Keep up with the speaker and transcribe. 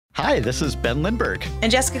Hi, this is Ben Lindbergh.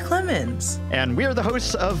 And Jessica Clemens. And we are the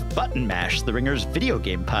hosts of Button Mash, the Ringer's video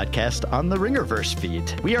game podcast on the Ringerverse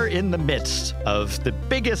feed. We are in the midst of the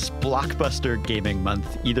biggest blockbuster gaming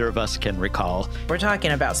month either of us can recall. We're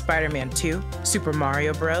talking about Spider-Man 2, Super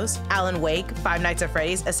Mario Bros., Alan Wake, Five Nights at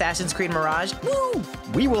Freddy's, Assassin's Creed Mirage. Woo!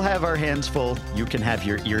 We will have our hands full. You can have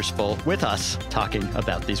your ears full with us talking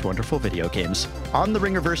about these wonderful video games on the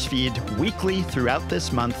Ringerverse feed weekly throughout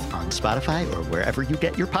this month on Spotify or wherever you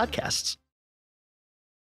get your podcasts.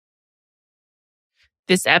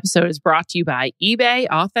 This episode is brought to you by eBay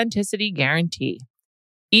Authenticity Guarantee.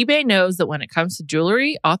 eBay knows that when it comes to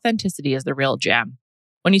jewelry, authenticity is the real gem.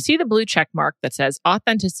 When you see the blue check mark that says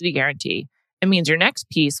Authenticity Guarantee, it means your next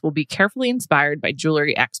piece will be carefully inspired by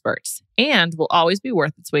jewelry experts and will always be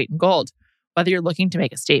worth its weight in gold. Whether you're looking to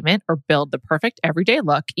make a statement or build the perfect everyday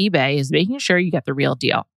look, eBay is making sure you get the real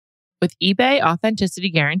deal. With eBay Authenticity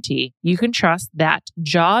Guarantee, you can trust that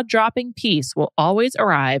jaw-dropping piece will always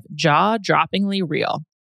arrive jaw-droppingly real.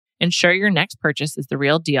 Ensure your next purchase is the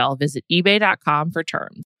real deal. Visit ebay.com for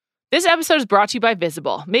terms. This episode is brought to you by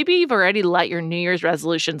Visible. Maybe you've already let your New Year's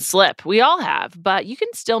resolution slip. We all have, but you can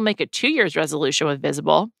still make a 2 year's resolution with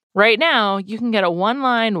Visible. Right now, you can get a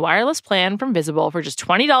one-line wireless plan from Visible for just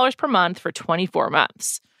 $20 per month for 24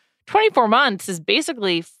 months. 24 months is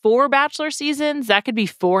basically 4 bachelor seasons. That could be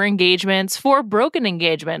 4 engagements, 4 broken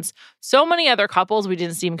engagements, so many other couples we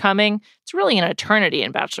didn't see coming. It's really an eternity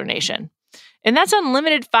in Bachelor Nation. And that's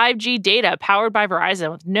unlimited 5G data powered by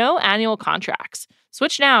Verizon with no annual contracts.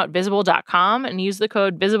 Switch now at Visible.com and use the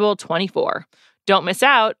code Visible24. Don't miss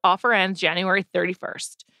out. Offer ends January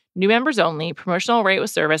 31st. New members only. Promotional rate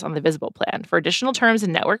with service on the Visible plan. For additional terms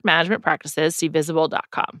and network management practices, see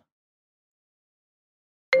Visible.com.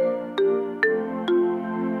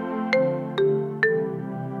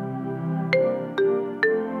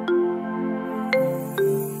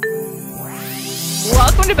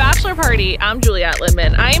 Welcome to Bachelor Party. I'm Juliet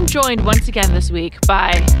Litman. I am joined once again this week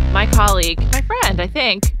by my colleague, my friend, I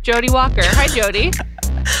think, Jodi Walker. Hi, Jodi.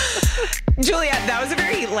 Juliet, that was a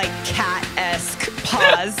very, cat-esque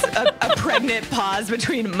pause, a pregnant pause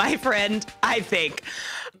between my friend, I think,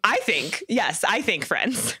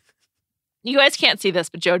 friends. You guys can't see this,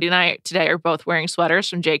 but Jodi and I today are both wearing sweaters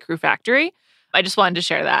from J. Crew Factory. I just wanted to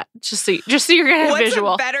share that, just so you're going to have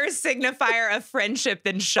visual. What's a better signifier of friendship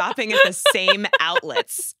than shopping at the same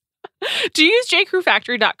outlets? Do you use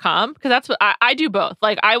jcrewfactory.com? Because that's what I do both.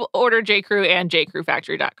 I will order jcrew and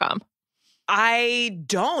jcrewfactory.com. I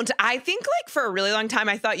don't. I think for a really long time,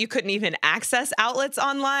 I thought you couldn't even access outlets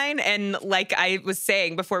online. And like I was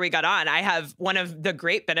saying before we got on, I have one of the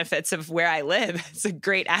great benefits of where I live. It's a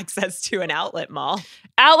great access to an outlet mall.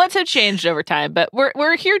 Outlets have changed over time, but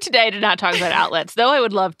we're here today to not talk about outlets, though I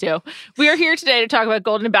would love to. We are here today to talk about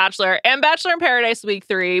Golden Bachelor and Bachelor in Paradise Week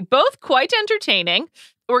 3, both quite entertaining.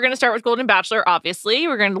 We're going to start with Golden Bachelor, obviously.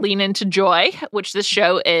 We're going to lean into joy, which this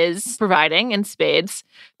show is providing in spades.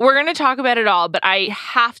 We're going to talk about it all, but I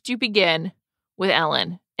have to begin with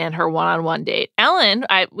Ellen and her one-on-one date. Ellen,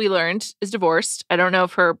 we learned, is divorced. I don't know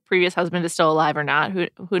if her previous husband is still alive or not.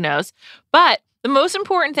 Who knows? But the most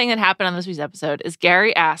important thing that happened on this week's episode is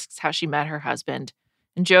Gary asks how she met her husband.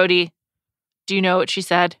 And Jodi, do you know what she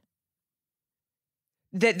said?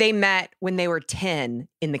 That they met when they were 10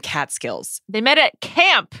 in the Catskills. They met at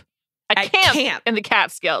camp. At camp in the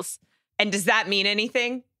Catskills. And does that mean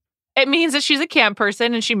anything? It means that she's a camp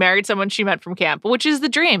person and she married someone she met from camp, which is the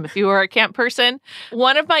dream if you were a camp person.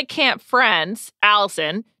 One of my camp friends,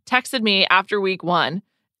 Allison, texted me after week 1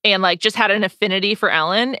 and just had an affinity for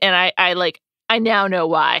Ellen. And I now know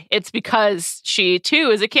why. It's because she too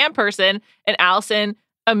is a camp person and Allison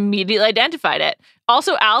immediately identified it.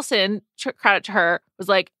 Also, Allison, credit to her, was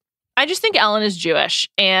like, I just think Ellen is Jewish.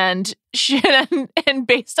 And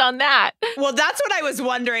based on that. Well, that's what I was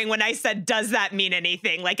wondering when I said, does that mean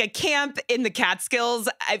anything? Like a camp in the Catskills,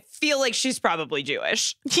 I feel like she's probably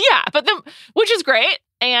Jewish. Yeah, which is great.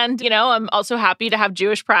 And, I'm also happy to have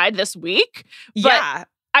Jewish pride this week. But yeah.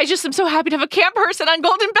 I just am so happy to have a camp person on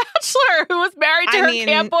Golden Bachelor who was married to her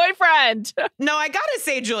camp boyfriend. No, I gotta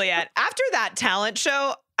say, Juliet, after that talent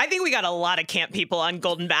show, I think we got a lot of camp people on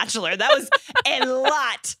Golden Bachelor. That was a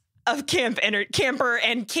lot of camper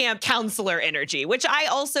and camp counselor energy, which I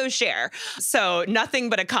also share. So nothing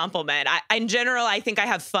but a compliment. In general, I think I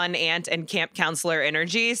have fun aunt and camp counselor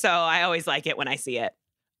energy. So I always like it when I see it.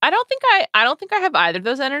 I don't think I have either of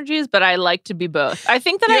those energies, but I like to be both. I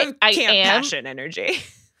think that I camp am passion energy.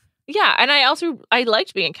 Yeah, and I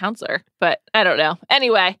liked being a counselor, but I don't know.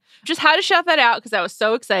 Anyway, just had to shout that out because I was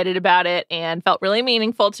so excited about it and felt really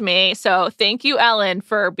meaningful to me. So thank you, Ellen,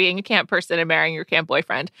 for being a camp person and marrying your camp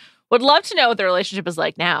boyfriend. Would love to know what the relationship is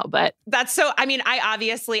like now, but that's so, I mean,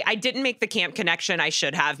 I didn't make the camp connection. I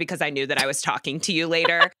should have, because I knew that I was talking to you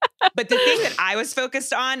later. But the thing that I was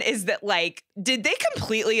focused on is that, like, did they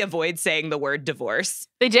completely avoid saying the word divorce?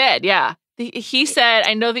 They did, yeah. He said,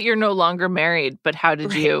 I know that you're no longer married, but how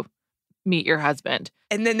did you meet your husband?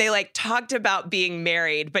 And then they like talked about being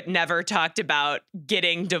married, but never talked about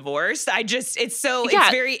getting divorced. It's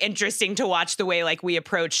very interesting to watch the way like we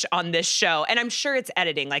approach on this show. And I'm sure it's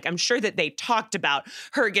editing. Like, I'm sure that they talked about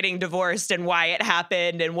her getting divorced and why it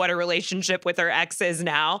happened and what a relationship with her ex is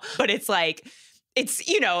now. But it's like,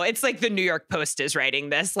 it's like the New York Post is writing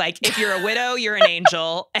this. Like, if you're a widow, you're an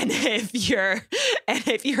angel. And if you're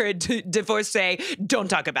a divorcee, don't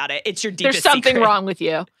talk about it. It's your deepest There's something secret. wrong with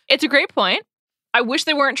you. It's a great point. I wish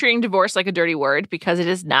they weren't treating divorce like a dirty word, because it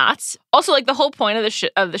is not. Also, like, the whole point of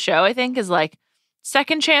the show, I think, is like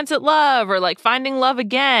second chance at love, or like finding love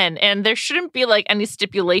again. And there shouldn't be like any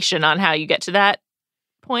stipulation on how you get to that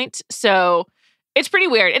point. So it's pretty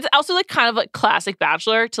weird. It's also like kind of like classic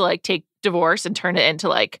Bachelor to like take divorce and turn it into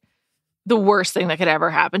like the worst thing that could ever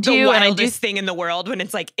happen to you. The and wildest thing in the world, when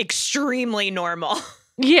it's like extremely normal.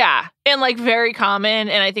 Yeah. And like very common.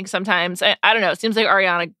 And I think sometimes, I don't know, it seems like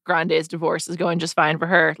Ariana Grande's divorce is going just fine for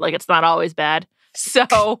her. Like, it's not always bad.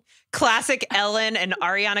 So classic Ellen and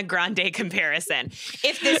Ariana Grande comparison.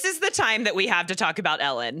 If this is the time that we have to talk about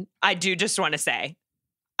Ellen, I do just want to say,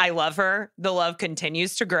 I love her. The love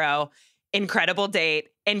continues to grow. Incredible date.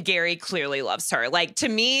 And Gary clearly loves her. Like, to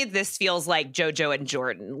me, this feels like JoJo and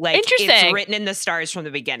Jordan. Like, it's written in the stars from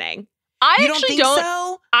the beginning. I actually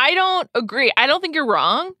don't agree. I don't think you're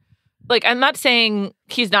wrong. Like, I'm not saying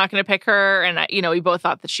he's not going to pick her, and we both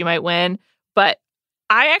thought that she might win, but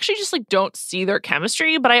I actually just like don't see their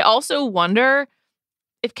chemistry. But I also wonder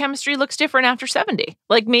if chemistry looks different after 70.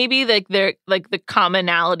 Like, maybe like they're like the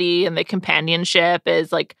commonality and the companionship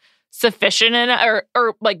is like sufficient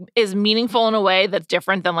or like is meaningful in a way that's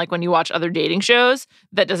different than like when you watch other dating shows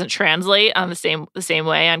that doesn't translate on the same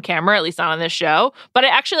way on camera, at least not on this show. But I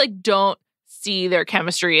actually like don't see their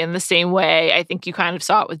chemistry in the same way I think you kind of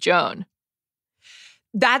saw it with Joan.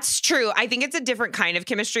 That's true. I think it's a different kind of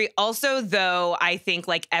chemistry. Also, though, I think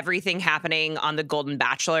like everything happening on the Golden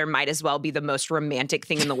Bachelor might as well be the most romantic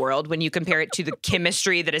thing in the world when you compare it to the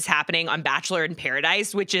chemistry that is happening on Bachelor in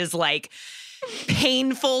Paradise, which is like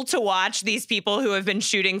painful to watch these people who have been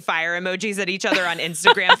shooting fire emojis at each other on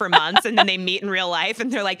Instagram for months, and then they meet in real life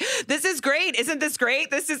and they're like, this is great. Isn't this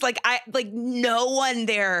great? This is like, no one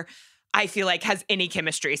there, I feel like, has any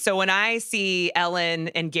chemistry. So when I see Ellen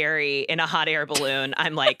and Gary in a hot air balloon,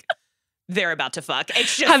 I'm like, they're about to fuck.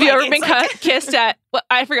 It's just have you ever been kissed at, well,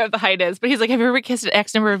 I forget what the height is, but he's like, have you ever been kissed at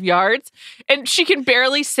X number of yards? And she can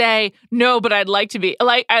barely say, no, but I'd like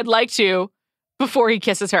to, before he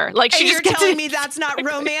kisses her. Like, she just you're telling me that's not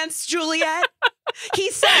romance, Juliet? He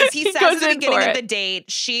says at the beginning of the date,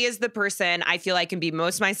 she is the person I feel I can be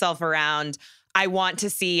most myself around. I want to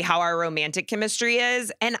see how our romantic chemistry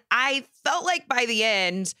is. And I felt like by the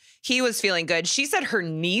end, he was feeling good. She said her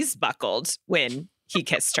knees buckled when he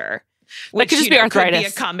kissed her. Which could just be arthritis. Could be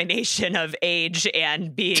a combination of age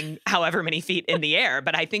and being however many feet in the air.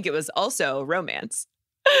 But I think it was also romance.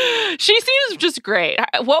 She seems just great.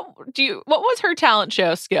 What was her talent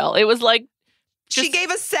show skill? It was like she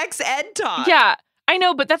gave a sex ed talk. Yeah, I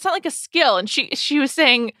know, but that's not like a skill. And she was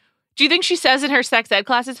saying, do you think she says in her sex ed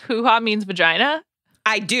classes, hoo-ha means vagina?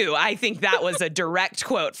 I do. I think that was a direct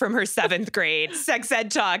quote from her 7th grade sex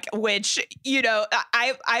ed talk, which,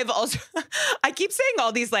 I've also, I keep saying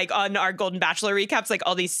all these, like, on our Golden Bachelor recaps, like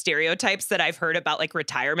all these stereotypes that I've heard about like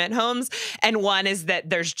retirement homes. And one is that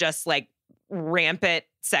there's just like rampant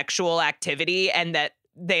sexual activity and that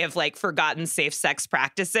they have like forgotten safe sex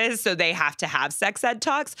practices. So they have to have sex ed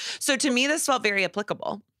talks. So to me, this felt very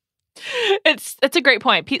applicable. It's a great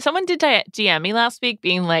point. Someone did DM me last week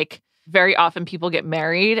being like, very often people get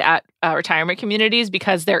married at retirement communities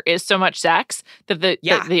because there is so much sex that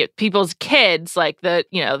the people's kids, like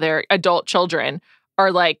their adult children,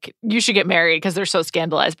 are like, you should get married because they're so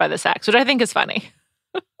scandalized by the sex, which I think is funny.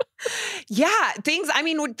 Yeah, things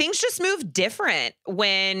just move different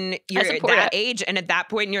when you're at that age and at that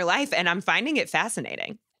point in your life. And I'm finding it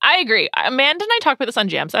fascinating. I agree. Amanda and I talked about this on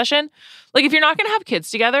Jam Session. Like, if you're not going to have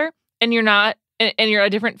kids together and you're not, and you're at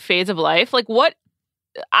a different phase of life, like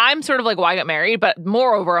I'm sort of like, why get married? But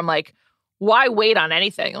moreover, I'm like, why wait on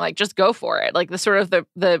anything? Like, just go for it. Like,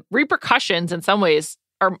 the repercussions in some ways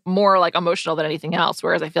are more like emotional than anything else.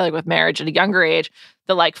 Whereas I feel like with marriage at a younger age,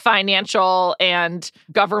 the like financial and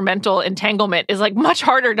governmental entanglement is like much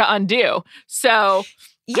harder to undo. So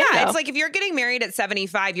Yeah, it's like if you're getting married at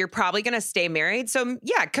 75, you're probably going to stay married. So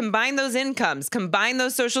yeah, combine those incomes, combine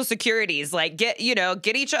those social securities, like get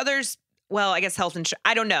each other's, well, I guess health insurance.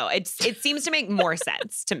 I don't know. It seems to make more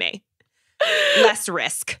sense to me. Less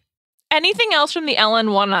risk. Anything else from the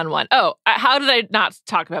Ellen one-on-one? Oh, how did I not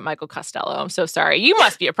talk about Michael Costello? I'm so sorry. You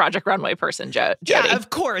must be a Project Runway person, Jodi. Yeah, of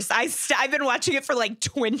course. I've been watching it for like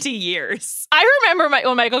 20 years. I remember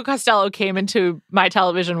when Michael Costello came into my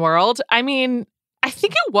television world. I mean, I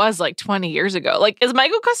think it was like 20 years ago. Like, is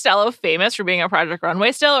Michael Costello famous for being a Project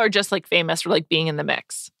Runway still, or just like famous for like being in the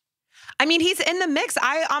mix? I mean, he's in the mix.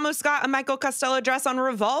 I almost got a Michael Costello dress on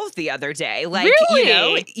Revolve the other day. Like,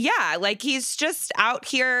 really? Yeah, like he's just out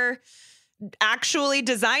here actually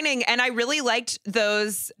designing. And I really liked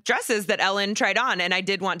those dresses that Ellen tried on. And I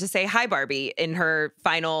did want to say hi, Barbie, in her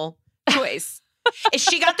final choice.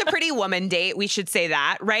 She got the pretty woman date. We should say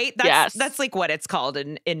that, right? That's like what it's called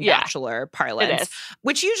in Bachelor parlance,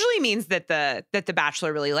 which usually means that the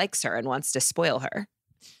Bachelor really likes her and wants to spoil her.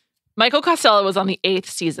 Michael Costello was on the 8th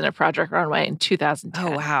season of Project Runway in 2010.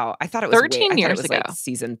 Oh, wow. I thought it was 13 years ago. Like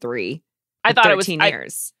season 3. I thought it was 13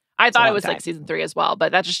 years. I thought it was like season 3 as well,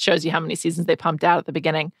 but that just shows you how many seasons they pumped out at the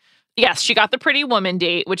beginning. Yes, she got the pretty woman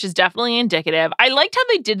date, which is definitely indicative. I liked how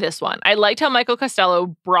they did this one. I liked how Michael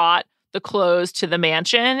Costello brought the clothes to the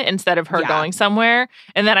mansion instead of her going somewhere.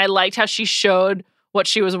 And then I liked how she showed what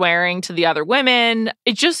she was wearing to the other women.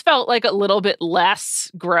 It just felt like a little bit less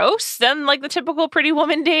gross than like the typical pretty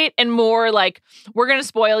woman date and more like, we're going to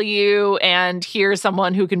spoil you and here's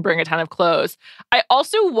someone who can bring a ton of clothes. I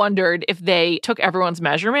also wondered if they took everyone's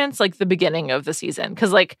measurements like the beginning of the season.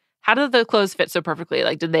 Because like, how did the clothes fit so perfectly?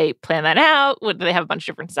 Like, did they plan that out? Did they have a bunch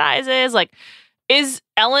of different sizes? Like, is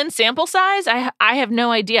Ellen sample size? I have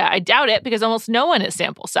no idea. I doubt it because almost no one is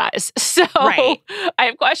sample size. So I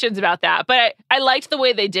have questions about that. But I liked the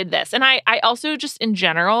way they did this. And I also just in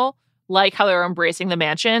general like how they're embracing the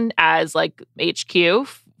mansion as like HQ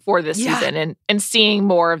for this season and seeing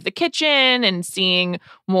more of the kitchen and seeing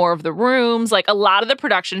more of the rooms. Like a lot of the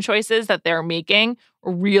production choices that they're making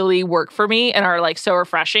really work for me and are like so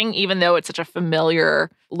refreshing, even though it's such a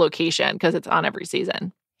familiar location because it's on every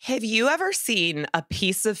season. Have you ever seen a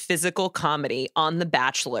piece of physical comedy on The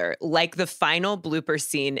Bachelor, like the final blooper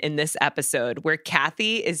scene in this episode where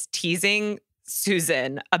Kathy is teasing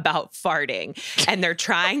Susan about farting and they're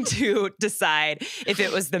trying to decide if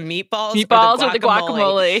it was the meatballs or the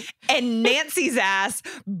guacamole. And Nancy's ass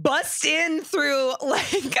busts in through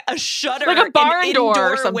like a shutter, like a barn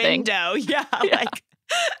door or something. Window. Yeah. Like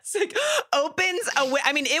it's like opens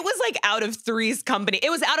I mean, it was like out of Three's Company. It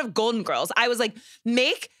was out of Golden Girls. I was like,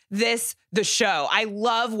 make this the show. I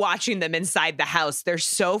love watching them inside the house. They're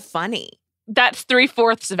so funny. That's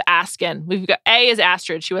 3/4 of Askin. We've got A is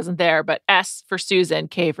Astrid. She wasn't there, but S for Susan,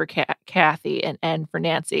 K for Kathy, and N for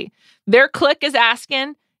Nancy. Their clique is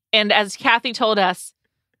Askin. And as Kathy told us,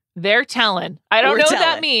 they're telling. I don't know what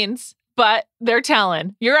that means, but they're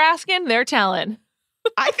telling. You're asking, they're telling.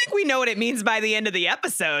 I think we know what it means by the end of the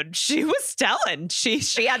episode. She was telling.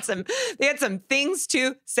 They had some things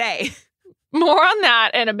to say. More on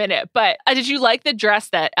that in a minute. But did you like the dress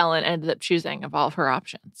that Ellen ended up choosing of all of her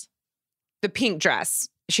options? The pink dress.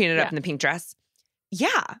 She ended up in the pink dress.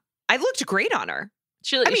 Yeah. I looked great on her.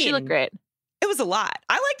 She looked great. It was a lot.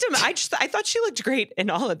 I liked him. I thought she looked great in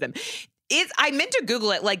all of them. I meant to Google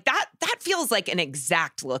it. Like that feels like an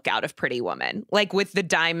exact look out of Pretty Woman. Like with the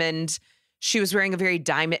diamond. She was wearing a very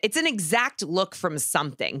diamond. It's an exact look from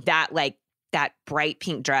something that bright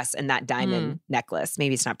pink dress and that diamond necklace.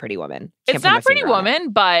 Maybe it's not Pretty Woman. It's not Pretty Woman,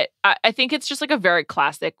 but I think it's just like a very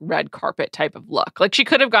classic red carpet type of look. Like she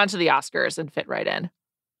could have gone to the Oscars and fit right in.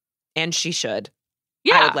 And she should.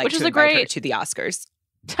 Yeah, I would like to invite her to the Oscars.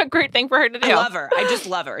 A great thing for her to do. I love her. I just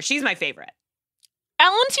love her. She's my favorite.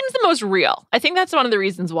 Ellen seems the most real. I think that's one of the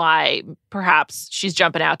reasons why perhaps she's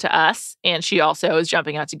jumping out to us and she also is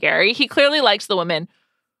jumping out to Gary. He clearly likes the women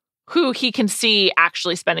who he can see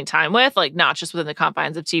actually spending time with, like not just within the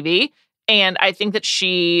confines of TV. And I think that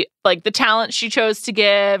she, like the talent she chose to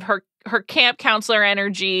give, her camp counselor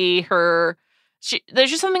energy, there's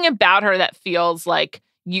just something about her that feels like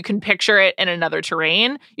you can picture it in another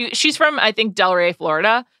terrain. She's from, I think, Delray,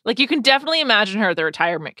 Florida. Like, you can definitely imagine her at the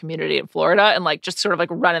retirement community in Florida and, like, just sort of, like,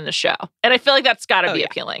 running the show. And I feel like that's got to be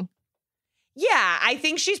appealing. Yeah, I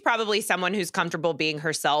think she's probably someone who's comfortable being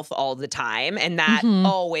herself all the time. And that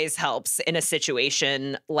always helps in a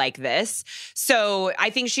situation like this. So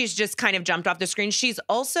I think she's just kind of jumped off the screen. She's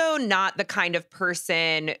also not the kind of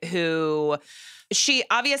person who... She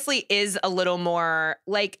obviously is a little more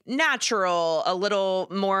like natural, a little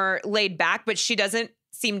more laid back, but she doesn't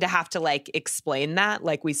seem to have to like explain that,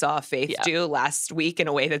 like we saw Faith do last week in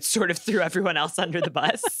a way that sort of threw everyone else under the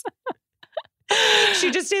bus.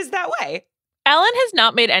 She just is that way. Ellen has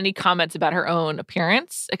not made any comments about her own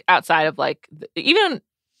appearance outside of like,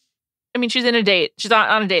 she's in a date. She's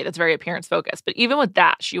on a date that's very appearance focused. But even with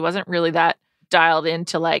that, she wasn't really that dialed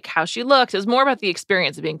into like how she looked. It was more about the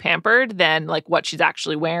experience of being pampered than like what she's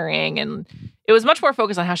actually wearing. And it was much more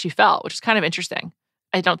focused on how she felt, which is kind of interesting.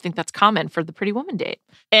 I don't think that's common for the Pretty Woman date.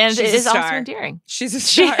 And it is also endearing. She's a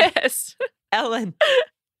star. She is. Ellen.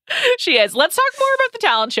 She is. Let's talk more about the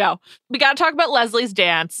talent show. We got to talk about Leslie's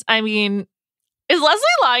dance. I mean, is Leslie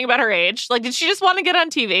lying about her age? Like, did she just want to get on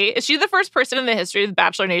TV? Is she the first person in the history of the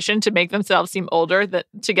Bachelor Nation to make themselves seem older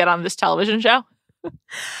to get on this television show?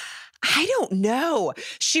 I don't know.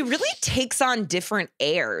 She really takes on different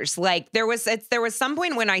airs. Like there was some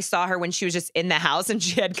point when I saw her when she was just in the house and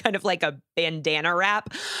she had kind of like a bandana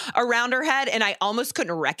wrap around her head and I almost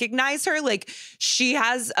couldn't recognize her. Like she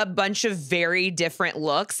has a bunch of very different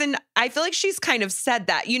looks. And I feel like she's kind of said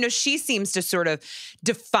that, you know, she seems to sort of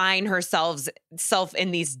define herself in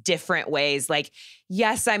these different ways. Like,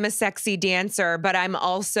 yes, I'm a sexy dancer, but I'm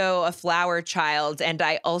also a flower child. And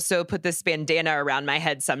I also put this bandana around my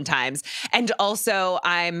head sometimes. And also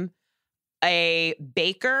I'm a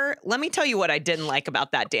baker. Let me tell you what I didn't like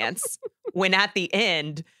about that dance. When at the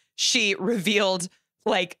end, she revealed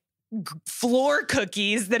like floor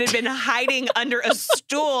cookies that had been hiding under a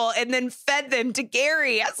stool and then fed them to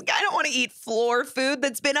Gary. I was like, I don't want to eat floor food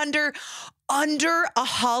that's been under a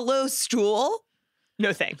hollow stool.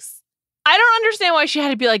 No thanks. I don't understand why she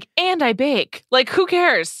had to be like, and I bake. Like, who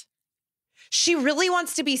cares? She really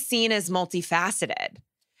wants to be seen as multifaceted.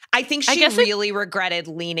 I think she really regretted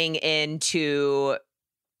leaning into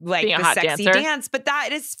like being the sexy dance, but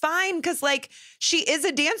that is fine because like she is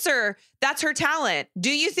a dancer. That's her talent. Do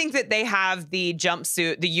you think that they have the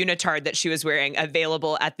jumpsuit, the unitard that she was wearing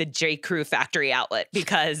available at the J. Crew factory outlet?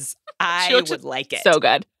 Because I would like it. So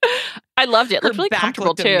good. I loved it. It looked really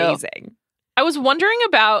comfortable too. Amazing. I was wondering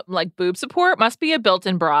about like boob support. Must be a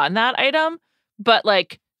built-in bra in that item, but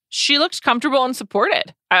like she looked comfortable and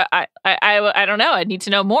supported. I don't know. I need to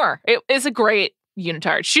know more. It is a great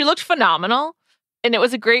unitard. She looked phenomenal, and it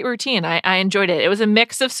was a great routine. I enjoyed it. It was a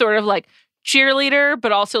mix of sort of like cheerleader,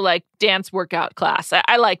 but also like dance workout class.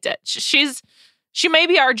 I liked it. She may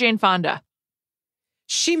be our Jane Fonda.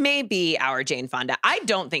 She may be our Jane Fonda. I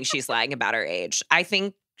don't think she's lying about her age. I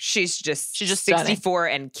think she's just 64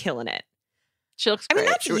 stunning. And killing it. She looks great. I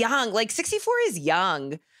mean, that's young. Like 64 is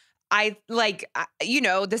young. I like, you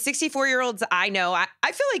know, the 64-year-olds I know, I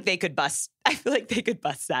feel like they could bust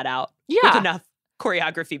that out with enough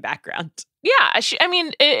choreography background. Yeah.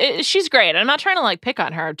 She's great. I'm not trying to like pick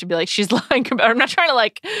on her to be like, she's lying about, I'm not trying to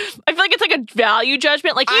like, I feel like it's like a value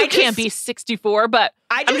judgment. Like you can't be 64, but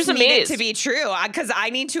I'm just need amazed. It to be true because I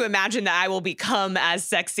need to imagine that I will become as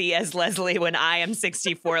sexy as Leslie when I am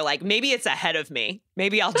 64. Like maybe it's ahead of me.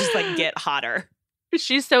 Maybe I'll just like get hotter.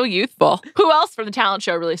 She's so youthful. Who else from the talent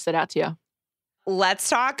show really stood out to you? Let's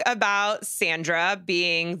talk about Sandra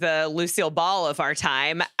being the Lucille Ball of our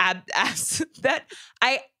time. That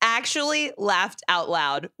I actually laughed out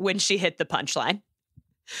loud when she hit the punchline.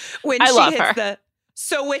 When she love hits her.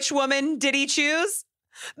 So which woman did he choose?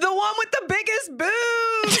 The one with the biggest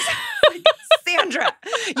boobs. Like, Sandra,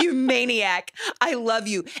 you maniac. I love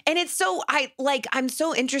you. And it's so, I'm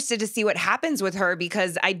so interested to see what happens with her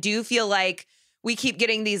because I do feel like we keep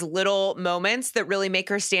getting these little moments that really make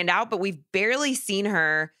her stand out, but we've barely seen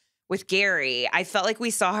her with Gary. I felt like we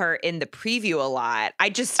saw her in the preview a lot. I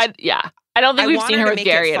don't think we've seen her with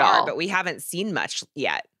Gary at all. But we haven't seen much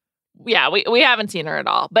yet. Yeah, we haven't seen her at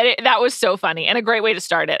all. But that was so funny and a great way to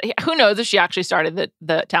start it. Who knows if she actually started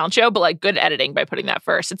the talent show, but like good editing by putting that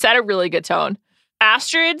first. It set a really good tone.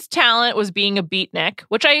 Astrid's talent was being a beatnik,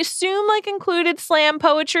 which I assume like included slam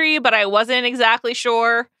poetry, but I wasn't exactly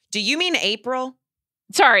sure. Do you mean April?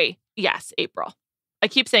 Sorry. Yes, April. I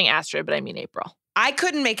keep saying Astrid, but I mean April. I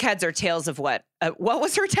couldn't make heads or tails of what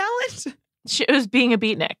was her talent? She was being a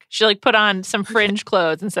beatnik. She like put on some fringe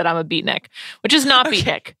clothes and said, I'm a beatnik, which is not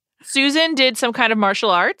beatnik. Susan did some kind of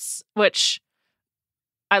martial arts, which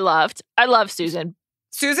I loved. I love Susan.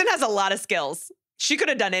 Susan has a lot of skills. She could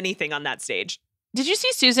have done anything on that stage. Did you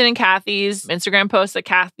see Susan and Kathy's Instagram post that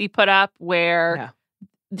Kathy put up where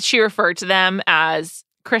she referred to them as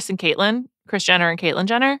Kris Jenner and Caitlyn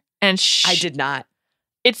Jenner? And I did not.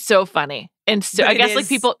 It's so funny. And so I guess like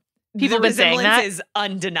people have been saying that. Is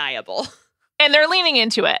undeniable. And they're leaning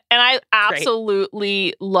into it. And I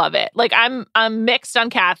absolutely love it. Like I'm mixed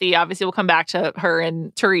on Kathy. Obviously we'll come back to her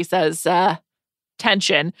and Theresa's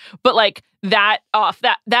tension. But like that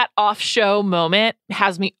off show moment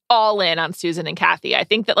has me all in on Susan and Kathy. I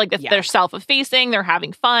think that like they're self-effacing, they're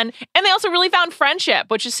having fun, and they also really found friendship,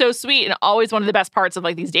 which is so sweet. And always one of the best parts of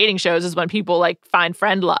like these dating shows is when people like find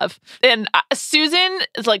friend love. And Susan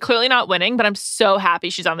is like clearly not winning, but I'm so happy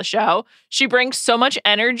she's on the show. She brings so much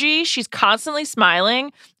energy. She's constantly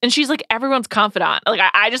smiling, and she's like everyone's confidant. Like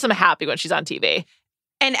I just am happy when she's on TV.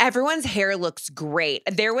 And everyone's hair looks great.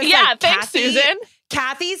 There was thanks, Susan.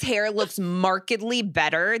 Kathy's hair looks markedly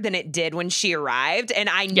better than it did when she arrived. And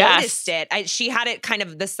I noticed it. She had it kind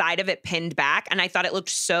of the side of it pinned back. And I thought it looked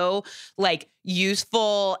so like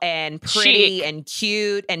youthful and pretty and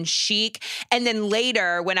cute and chic. And then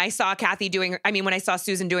later when I saw when I saw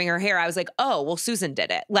Susan doing her hair, I was like, oh, well, Susan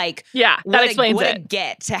did it. Like, that explains what it. a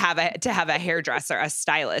get to have a hairdresser, a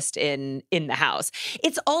stylist in the house.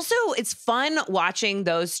 It's fun watching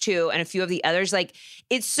those two and a few of the others. Like,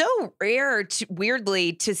 it's so rare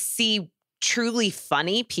weirdly to see truly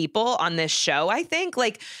funny people on this show, I think.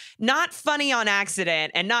 Like, not funny on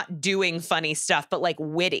accident and not doing funny stuff, but like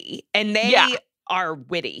witty. And they are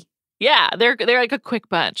witty. Yeah, they're like a quick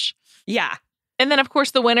bunch. Yeah. And then, of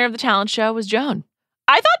course, the winner of the talent show was Joan.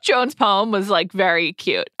 I thought Joan's poem was like very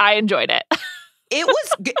cute. I enjoyed it. It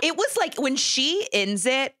was like when she ends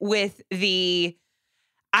it with the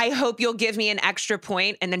I hope you'll give me an extra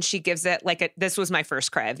point. And then she gives it like this was my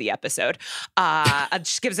first cry of the episode.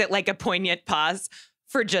 She gives it like a poignant pause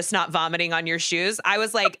for just not vomiting on your shoes. I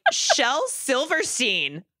was like, Shel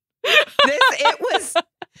Silverstein. It was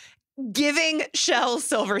giving Shel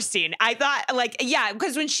Silverstein. I thought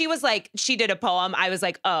because when she was like, she did a poem, I was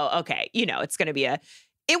like, oh, okay. It's going to be it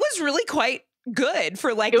was really quite good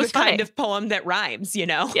for like the kind of poem that rhymes,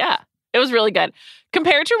 Yeah. It was really good.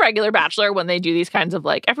 Compared to regular Bachelor, when they do these kinds of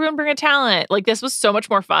like, everyone bring a talent, like this was so much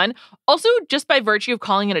more fun. Also, just by virtue of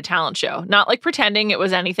calling it a talent show, not like pretending it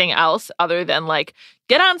was anything else other than like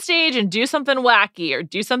get on stage and do something wacky or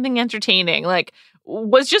do something entertaining, like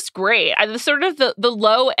was just great. The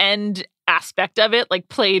low end aspect of it like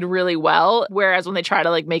played really well. Whereas when they try to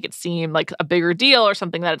like make it seem like a bigger deal or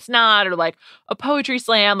something that it's not, or like a poetry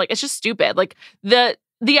slam, like it's just stupid. Like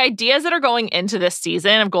the ideas that are going into this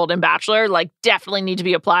season of Golden Bachelor, like, definitely need to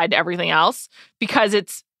be applied to everything else because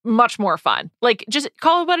it's much more fun. Like, just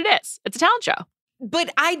call it what it is. It's a talent show.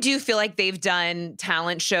 But I do feel like they've done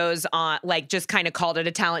talent shows on, like, just kind of called it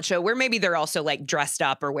a talent show where maybe they're also, like, dressed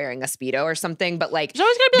up or wearing a Speedo or something. But, like, there's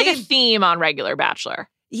always going to be, like, a theme on regular Bachelor.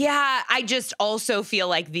 Yeah, I just also feel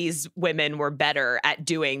like these women were better at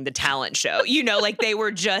doing the talent show. Like they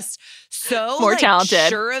were just so more talented,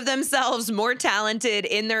 sure of themselves, more talented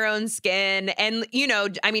in their own skin. And,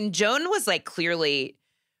 Joan was like clearly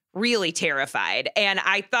really terrified. And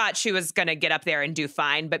I thought she was going to get up there and do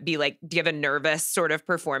fine, but be like, give a nervous sort of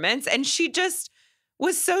performance. And she just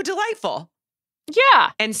was so delightful.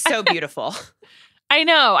 Yeah. And so beautiful. I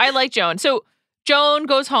know. I like Joan. So Joan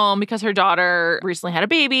goes home because her daughter recently had a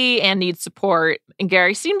baby and needs support. And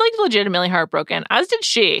Gary seemed like legitimately heartbroken, as did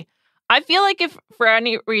she. I feel like if for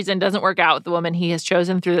any reason doesn't work out with the woman he has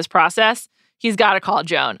chosen through this process, he's got to call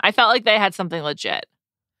Joan. I felt like they had something legit.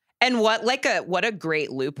 And what a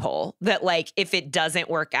great loophole that, like, if it doesn't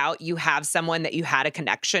work out, you have someone that you had a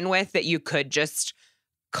connection with that you could just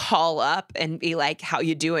call up and be like, how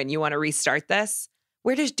you doing? You want to restart this?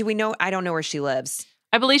 Do we know? I don't know where she lives.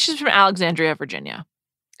 I believe she's from Alexandria, Virginia.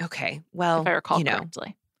 Okay. Well, if I recall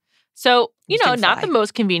correctly. So, not the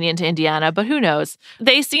most convenient to Indiana, but who knows?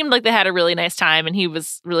 They seemed like they had a really nice time and he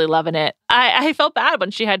was really loving it. I felt bad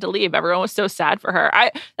when she had to leave. Everyone was so sad for her.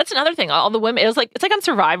 That's another thing. All the women, it's like on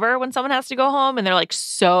Survivor when someone has to go home and they're like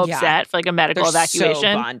so upset for like a medical evacuation.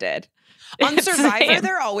 So bonded. On Survivor,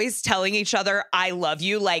 they're always telling each other, I love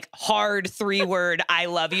you, like hard 3-word I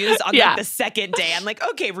love yous on like the second day. I'm like,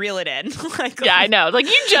 okay, reel it in. I know. Like,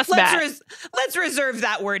 you just let's reserve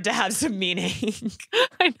that word to have some meaning.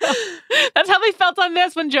 I know. That's how they felt on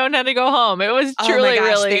this when Joan had to go home. It was truly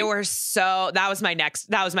really. They were that was my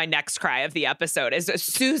next cry of the episode. Is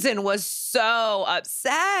Susan was so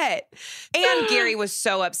upset. And Gary was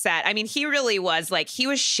so upset. I mean, he really was like, he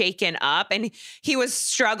was shaken up and he was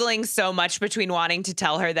struggling so much between wanting to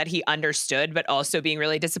tell her that he understood, but also being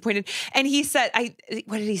really disappointed. And he said,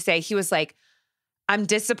 what did he say? He was like, I'm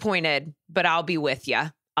disappointed, but I'll be with you.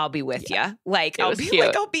 I'll be with you. Like, I'll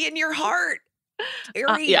be in your heart.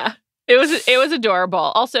 Yeah. It was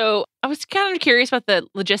adorable. Also, I was kind of curious about the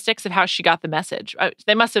logistics of how she got the message.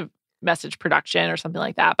 They must have message production or something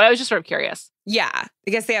like that, but I was just sort of curious. Yeah.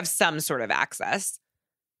 I guess they have some sort of access.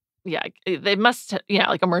 Yeah. They must,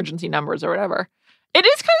 like emergency numbers or whatever. It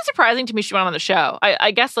is kind of surprising to me she went on the show.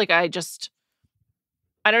 I guess like I just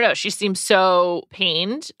I don't know. She seems so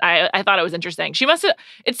pained. I thought it was interesting.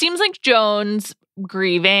 It seems like Joan's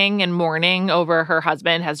grieving and mourning over her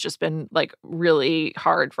husband has just been like really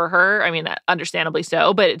hard for her. I mean, understandably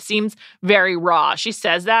so, but it seems very raw. She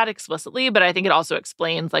says that explicitly, but I think it also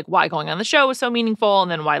explains like why going on the show was so meaningful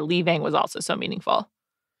and then why leaving was also so meaningful.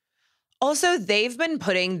 Also, they've been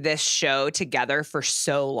putting this show together for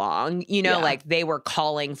so long. You know, like they were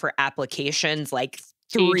calling for applications like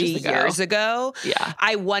 3 years ago. Yeah.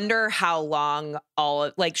 I wonder how long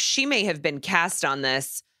she may have been cast on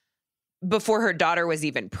this before her daughter was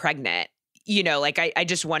even pregnant. You know, like I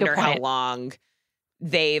just wonder how long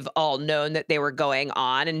they've all known that they were going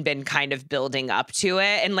on and been kind of building up to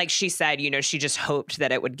it. And like she said, you know, she just hoped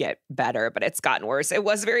that it would get better, but it's gotten worse. It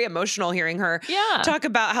was very emotional hearing her talk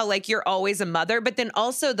about how like you're always a mother. But then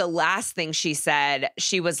also the last thing she said,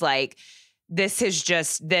 she was like,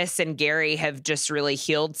 this and Gary have just really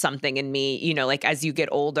healed something in me. You know, like as you get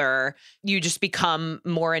older, you just become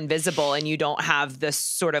more invisible and you don't have this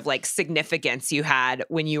sort of like significance you had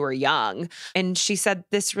when you were young. And she said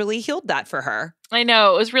this really healed that for her. I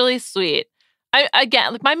know. It was really sweet.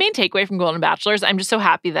 Again, like my main takeaway from Golden Bachelor is I'm just so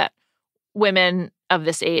happy that women of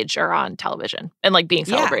this age are on television and like being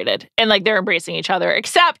celebrated and like they're embracing each other,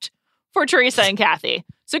 except for Theresa and Kathy.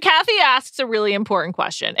 So Kathy asks a really important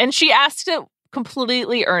question, and she asks it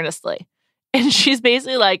completely earnestly. And she's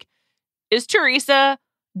basically like, is Theresa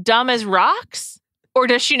dumb as rocks, or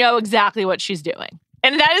does she know exactly what she's doing?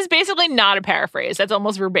 And that is basically not a paraphrase. That's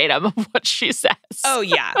almost verbatim of what she says. Oh,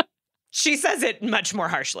 yeah. She says it much more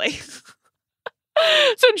harshly.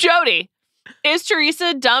 So Jodi, is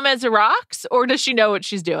Theresa dumb as rocks, or does she know what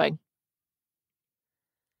she's doing?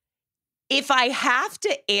 If I have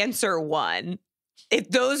to answer one, if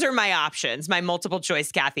those are my options, my multiple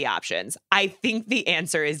choice Kathy options, I think the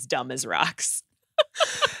answer is dumb as rocks.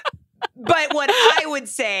 But what I would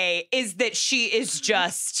say is that she's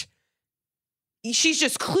just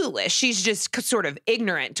clueless. She's just sort of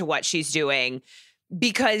ignorant to what she's doing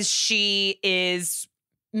because she is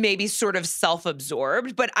maybe sort of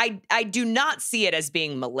self-absorbed, but I do not see it as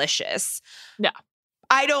being malicious. No.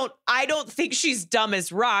 I don't think she's dumb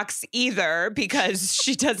as rocks either because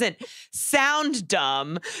she doesn't sound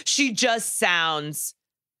dumb. She just sounds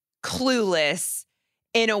clueless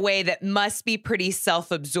in a way that must be pretty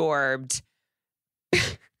self-absorbed.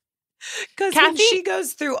 Because when she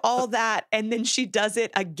goes through all that and then she does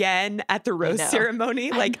it again at the rose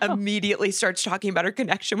ceremony, like immediately starts talking about her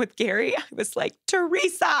connection with Gary, I was like,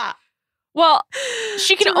 Theresa. Well,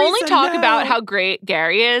 she can only talk about how great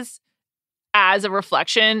Gary is as a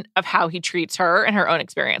reflection of how he treats her and her own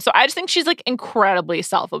experience. So I just think she's like incredibly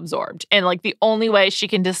self-absorbed. And like the only way she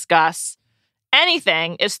can discuss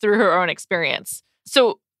anything is through her own experience.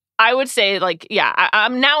 So I would say like,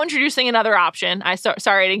 I'm now introducing another option.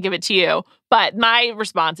 Sorry I didn't give it to you. But my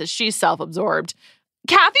response is she's self-absorbed.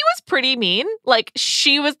 Kathy was pretty mean. Like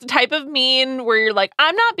she was the type of mean where you're like,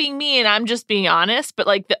 I'm not being mean. I'm just being honest. But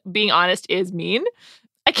like being honest is mean.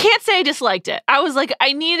 I can't say I disliked it. I was like,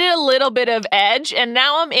 I needed a little bit of edge, and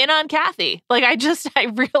now I'm in on Kathy. Like, I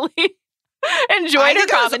really enjoyed her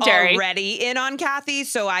commentary. I was already in on Kathy,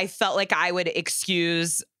 so I felt like I would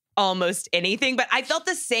excuse almost anything. But I felt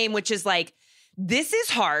the same, which is like, this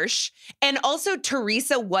is harsh. And also,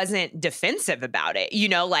 Theresa wasn't defensive about it. You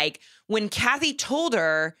know, like, when Kathy told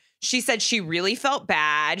her, she said she really felt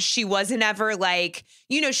bad. She wasn't ever like,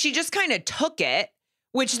 you know, she just kind of took it.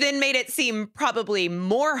 Which then made it seem probably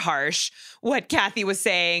more harsh what Kathy was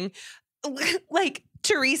saying. Like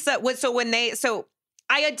Theresa was so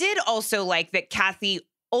I did also like that Kathy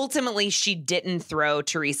ultimately she didn't throw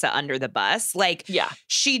Theresa under the bus. Like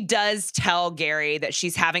she does tell Gary that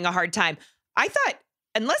she's having a hard time. I thought,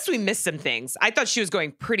 unless we missed some things, I thought she was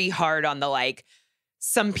going pretty hard on the like,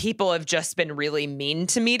 some people have just been really mean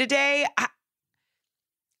to me today.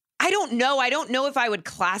 I don't know. I don't know if I would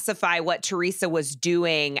classify what Theresa was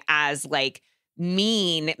doing as like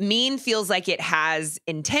mean. Mean feels like it has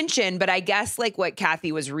intention, but I guess like what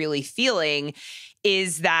Kathy was really feeling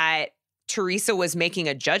is that Theresa was making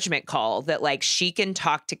a judgment call that like she can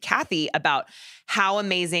talk to Kathy about how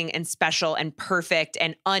amazing and special and perfect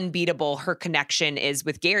and unbeatable her connection is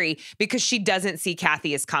with Gary because she doesn't see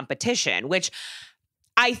Kathy as competition, which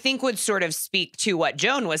I think would sort of speak to what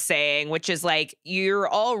Joan was saying, which is like,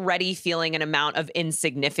 you're already feeling an amount of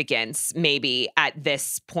insignificance maybe at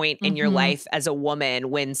this point in your life as a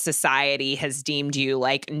woman when society has deemed you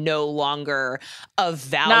like no longer of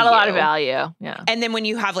value. Not a lot of value. Yeah. And then when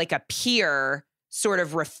you have like a peer sort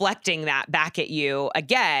of reflecting that back at you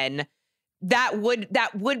again, that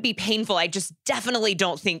would be painful. I just definitely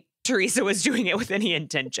don't think Theresa was doing it with any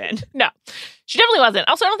intention. No, she definitely wasn't.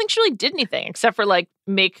 Also, I don't think she really did anything except for like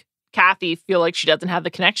make Kathy feel like she doesn't have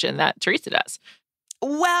the connection that Theresa does.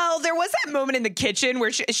 Well, there was that moment in the kitchen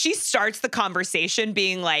where she starts the conversation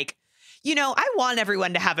being like, I want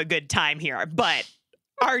everyone to have a good time here, but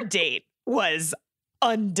our date was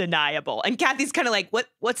undeniable. And Kathy's kind of like,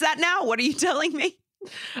 what's that now? What are you telling me?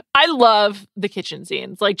 I love the kitchen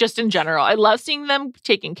scenes, like just in general. I love seeing them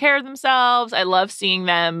taking care of themselves. I love seeing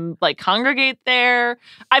them like congregate there.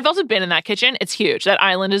 I've also been in that kitchen. It's huge. That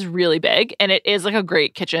island is really big and it is like a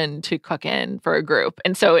great kitchen to cook in for a group.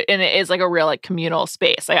 And it is like a real like communal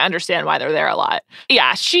space. I understand why they're there a lot.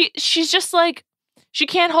 Yeah, she's just like, she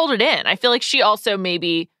can't hold it in. I feel like she also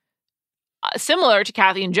maybe similar to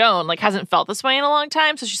Kathy and Joan, like hasn't felt this way in a long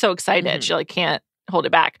time. So she's so excited. Mm-hmm. She like can't hold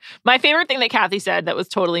it back. My favorite thing that Kathy said that was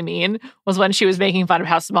totally mean was when she was making fun of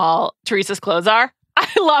how small Theresa's clothes are. I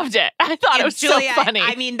loved it. I thought it was Juliet, so funny.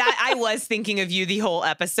 I mean, that I was thinking of you the whole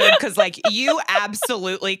episode because like you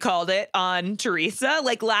absolutely called it on Theresa.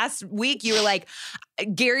 Like last week you were like,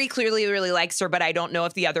 Gary clearly really likes her, but I don't know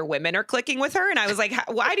if the other women are clicking with her. And I was like,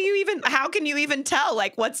 how can you even tell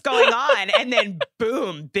like what's going on? And then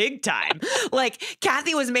boom, big time. Like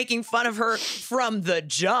Kathy was making fun of her from the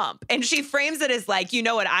jump. And she frames it as like, you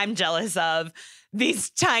know what I'm jealous of? These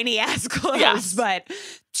tiny ass clothes, yes. But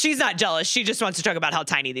she's not jealous. She just wants to talk about how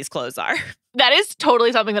tiny these clothes are. That is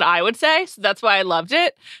totally something that I would say. So that's why I loved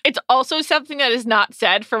it. It's also something that is not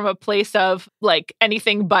said from a place of like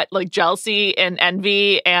anything but like jealousy and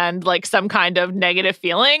envy and like some kind of negative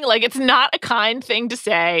feeling. Like it's not a kind thing to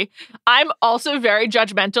say. I'm also very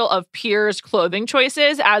judgmental of peers' clothing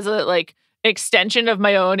choices as a like extension of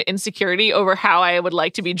my own insecurity over how I would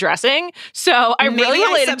like to be dressing. So I really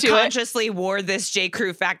related to it. I subconsciously wore this J.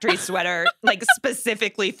 Crew factory sweater like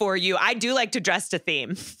specifically for you. I do like to dress to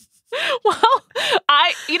theme. Well,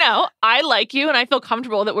 I like you and I feel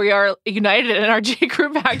comfortable that we are united in our J.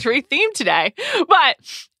 Crew factory theme today. But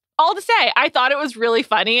all to say, I thought it was really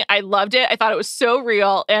funny. I loved it. I thought it was so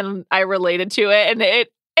real and I related to it. And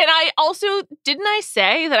I also, didn't I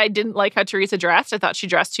say that I didn't like how Theresa dressed? I thought she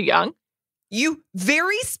dressed too young. You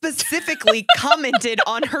very specifically commented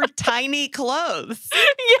on her tiny clothes.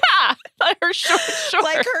 Yeah, her shorts.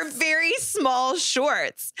 Like her very small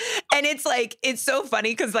shorts. And it's like, it's so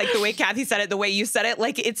funny because like the way Kathy said it, the way you said it,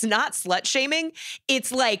 like it's not slut shaming.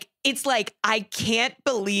 It's like, I can't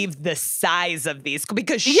believe the size of these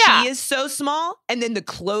because she is so small and then the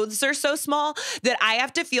clothes are so small that I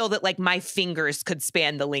have to feel that like my fingers could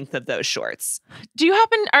span the length of those shorts.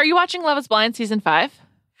 Are you watching Love is Blind season 5?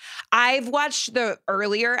 I've watched the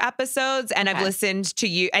earlier episodes and I've listened to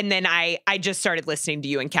you. And then I just started listening to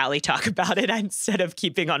you and Callie talk about it instead of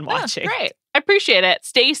keeping on watching. Great. I appreciate it.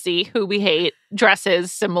 Stacy, who we hate,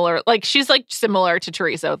 dresses similar. Like she's like similar to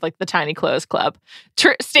Theresa with like the tiny clothes club.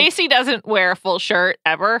 Stacy doesn't wear a full shirt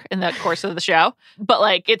ever in the course of the show, but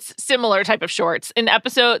like it's similar type of shorts. In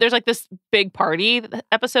episode, there's like this big party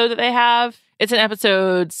episode that they have. It's in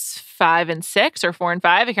episodes 5 and 6 or 4 and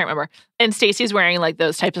 5. I can't remember. And Stacy's wearing like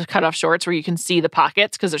those types of cutoff shorts where you can see the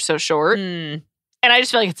pockets because they're so short. And I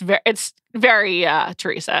just feel like it's very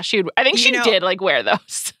Theresa. I think she did like wear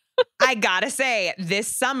those. I gotta say, this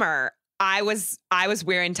summer, I was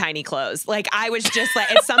wearing tiny clothes. Like I was just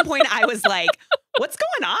like, at some point I was like, what's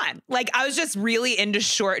going on? Like I was just really into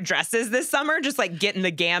short dresses this summer, just like getting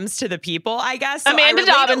the gams to the people, I guess. So Amanda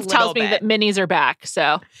Dobbins tells me that minis are back.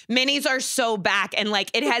 So minis are so back. And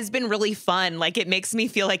like, it has been really fun. Like it makes me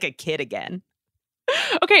feel like a kid again.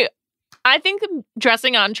 Okay. I think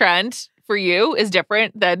dressing on trend for you is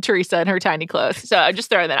different than Theresa and her tiny clothes. So I'm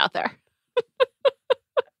just throwing that out there.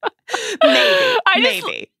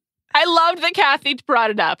 Maybe. I loved that Kathy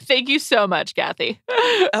brought it up. Thank you so much, Kathy.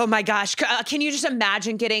 Oh my gosh. Can you just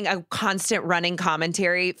imagine getting a constant running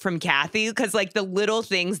commentary from Kathy? Because like the little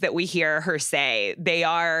things that we hear her say, they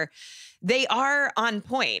are on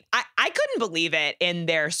point. I couldn't believe it in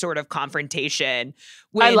their sort of confrontation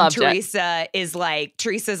when Teresa's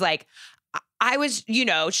like,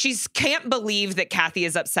 she can't believe that Kathy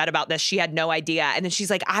is upset about this. She had no idea. And then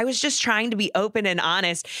she's like, I was just trying to be open and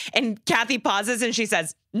honest. And Kathy pauses and she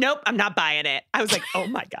says, nope, I'm not buying it. I was like, oh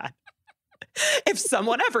my God. If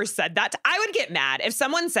someone ever said that, I would get mad. If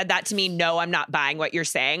someone said that to me, no, I'm not buying what you're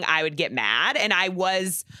saying, I would get mad. And I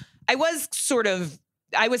was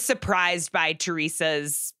surprised by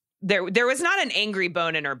Teresa's. There was not an angry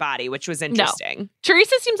bone in her body, which was interesting. No.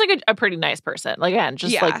 Theresa seems like a pretty nice person. Like, again,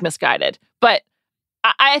 just like misguided. But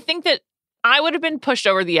I think that I would have been pushed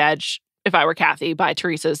over the edge if I were Kathy by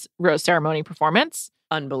Teresa's rose ceremony performance.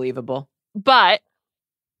 Unbelievable. But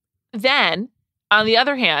then, on the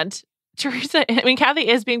other hand, Kathy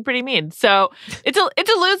is being pretty mean. So it's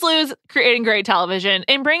a lose-lose, creating great television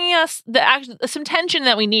and bringing us some tension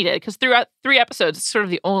that we needed, because throughout 3 episodes, it's sort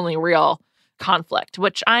of the only real conflict,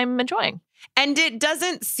 which I'm enjoying. And it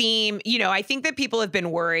doesn't seem, I think that people have been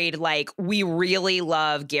worried, like, we really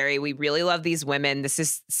love Gary. We really love these women. This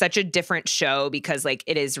is such a different show because, like,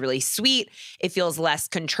 it is really sweet. It feels less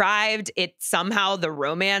contrived. It somehow, the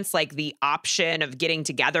romance, like the option of getting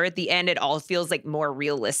together at the end, it all feels like more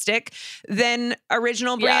realistic than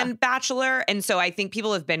original brand Bachelor. And so I think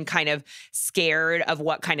people have been kind of scared of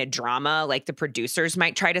what kind of drama, like, the producers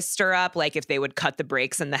might try to stir up, like if they would cut the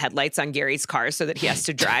brakes and the headlights on Gary's car so that he has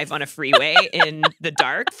to drive on a freeway in the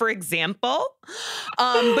dark, for example.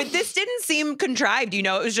 But this didn't seem contrived, it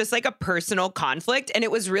was just like a personal conflict, and it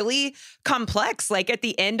was really complex. Like at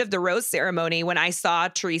the end of the rose ceremony, when I saw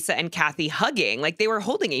Theresa and Kathy hugging, like they were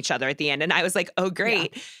holding each other at the end, and I was like, oh,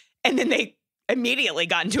 great. Yeah. And then they immediately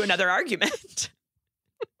got into another argument.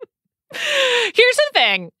 Here's the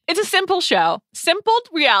thing. It's a simple show. Simple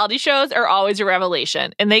reality shows are always a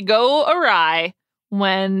revelation, and they go awry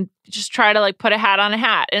when you just try to like put a hat on a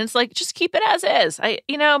hat. And it's like, just keep it as is.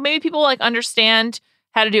 Maybe people like understand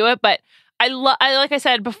how to do it, but I like I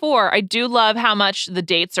said before, I do love how much the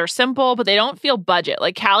dates are simple, but they don't feel budget.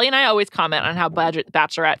 Like Callie and I always comment on how budget The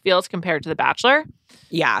Bachelorette feels compared to The Bachelor.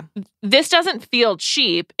 Yeah. This doesn't feel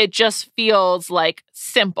cheap. It just feels like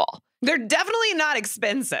simple. They're definitely not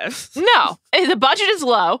expensive. No, the budget is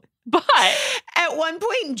low. But at one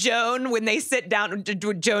point, Joan, when they sit down,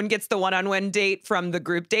 Joan gets the one-on-one date from the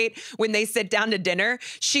group date. When they sit down to dinner,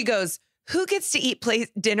 she goes, who gets to eat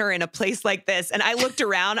dinner in a place like this? And I looked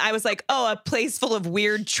around. I was like, oh, a place full of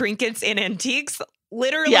weird trinkets and antiques.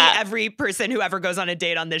 Literally every person who ever goes on a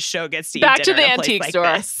date on this show gets to eat dinner back to the in a antique place store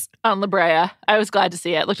like this. On La Brea. I was glad to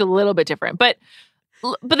see it. It looked a little bit different. But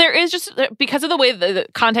there is just, because of the way the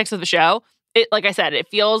context of the show, it, like I said, it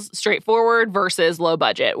feels straightforward versus low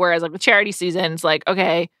budget. Whereas like with charity seasons, like,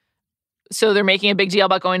 okay, so they're making a big deal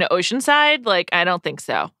about going to Oceanside? Like, I don't think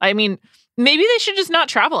so. I mean, maybe they should just not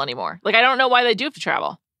travel anymore. Like, I don't know why they do have to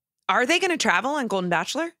travel. Are they going to travel on Golden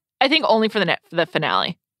Bachelor? I think only for the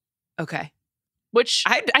finale. Okay. Which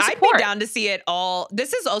I'd be down to see it all.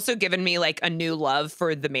 This has also given me like a new love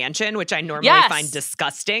for the mansion, which I normally find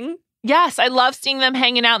disgusting. Yes, I love seeing them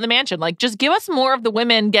hanging out in the mansion. Like, just give us more of the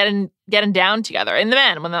women getting down together, and the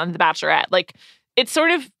men when they're on The Bachelorette. Like, it's sort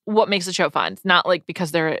of what makes the show fun. It's not like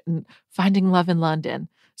because they're finding love in London.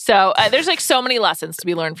 So there's like so many lessons to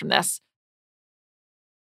be learned from this.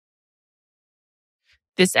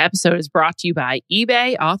 This episode is brought to you by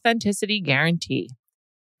eBay Authenticity Guarantee.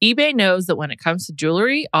 eBay knows that when it comes to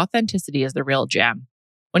jewelry, authenticity is the real gem.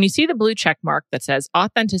 When you see the blue check mark that says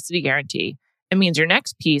Authenticity Guarantee, it means your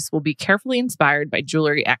next piece will be carefully inspired by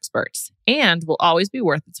jewelry experts and will always be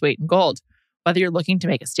worth its weight in gold. Whether you're looking to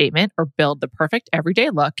make a statement or build the perfect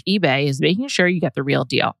everyday look, eBay is making sure you get the real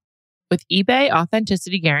deal. With eBay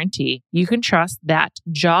Authenticity Guarantee, you can trust that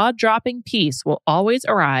jaw-dropping piece will always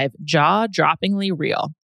arrive jaw-droppingly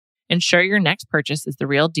real. Ensure your next purchase is the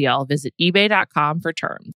real deal. Visit ebay.com for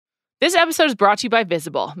terms. This episode is brought to you by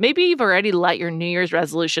Visible. Maybe you've already let your New Year's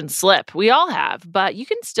resolution slip. We all have, but you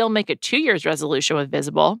can still make a 2 year's resolution with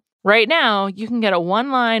Visible. Right now, you can get a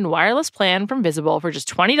one-line wireless plan from Visible for just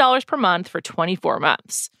 $20 per month for 24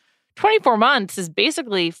 months. 24 months is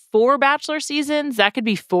basically 4 Bachelor seasons. That could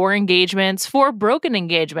be 4 engagements, 4 broken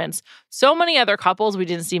engagements, so many other couples we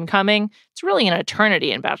didn't see coming. It's really an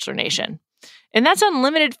eternity in Bachelor Nation. And that's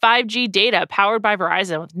unlimited 5G data powered by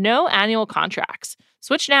Verizon with no annual contracts.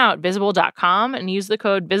 Switch now at Visible.com and use the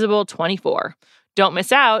code VISIBLE24. Don't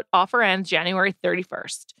miss out. Offer ends January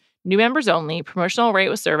 31st. New members only. Promotional rate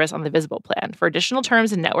with service on the Visible plan. For additional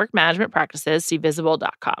terms and network management practices, see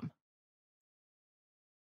Visible.com.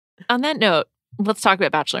 On that note, let's talk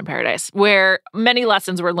about Bachelor in Paradise, where many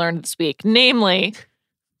lessons were learned this week. Namely,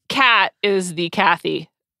 Kat is the Kathy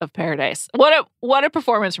of Paradise. What a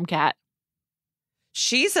performance from Kat.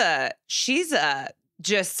 She's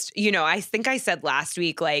just, I think I said last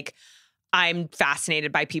week, like, I'm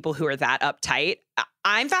fascinated by people who are that uptight.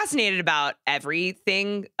 I'm fascinated about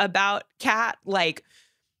everything about Kat. Like,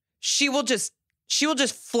 she will just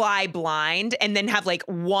fly blind and then have like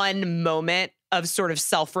one moment of sort of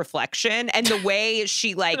self-reflection, and the way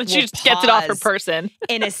she like she just gets it off her person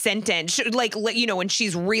in a sentence, like, when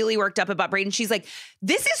she's really worked up about Brayden, she's like,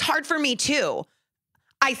 "This is hard for me too,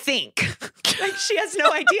 I think." Like, she has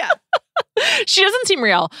no idea. She doesn't seem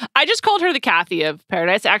real. I just called her the Kathy of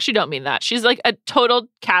Paradise. I actually don't mean that. She's like a total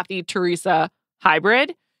Kathy Theresa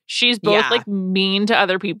hybrid. She's both like mean to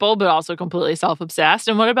other people, but also completely self-obsessed.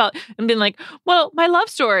 And being like, well, my love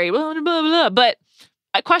story, blah, blah, blah, blah. But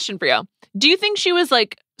a question for you. Do you think she was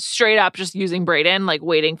like straight up just using Brayden, like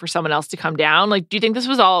waiting for someone else to come down? Like, do you think this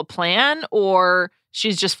was all a plan or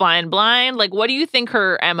she's just flying blind? Like, what do you think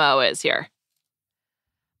her MO is here?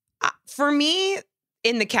 For me,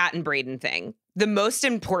 in the Kat and Brayden thing, the most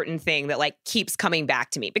important thing that like keeps coming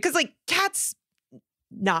back to me, because like Kat's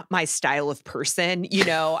not my style of person, you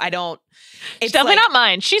know, It's definitely not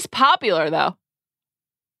mine. She's popular though.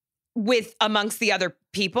 With amongst the other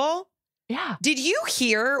people. Yeah. Did you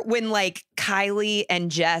hear when like Kylie and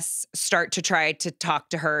Jess start to try to talk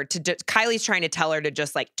to her Kylie's trying to tell her to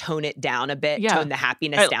just like tone it down a bit, tone the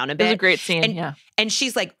happiness down a bit. It was a great scene. And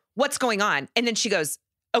she's like, what's going on? And then she goes,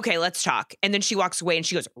 okay, let's talk. And then she walks away and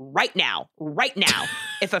she goes, right now.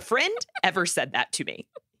 If a friend ever said that to me,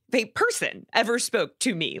 if a person ever spoke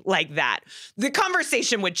to me like that, the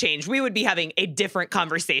conversation would change. We would be having a different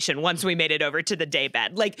conversation once we made it over to the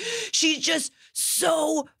daybed. Like, she's just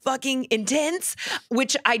so fucking intense,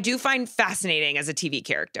 which I do find fascinating as a TV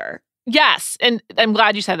character. Yes. And I'm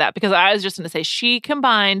glad you said that because I was just going to say she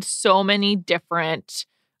combined so many different,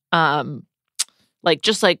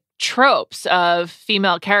 tropes of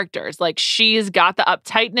female characters. Like, she's got the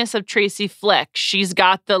uptightness of Tracy Flick. She's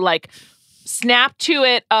got the like snap to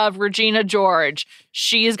it of Regina George.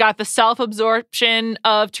 She's got the self-absorption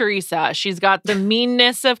of Theresa. She's got the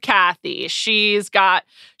meanness of Kathy. She's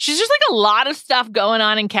just like a lot of stuff going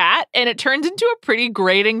on in Kat, and it turns into a pretty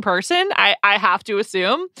grating person. I have to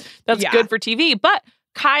assume that's good for TV. But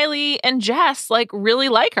Kylie and Jess like really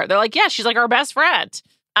like her. They're like, yeah, she's like our best friend.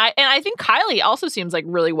 I think Kylie also seems like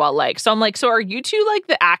really well liked. So I'm like, so are you two like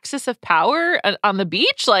the axis of power on the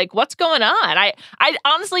beach? Like, what's going on? I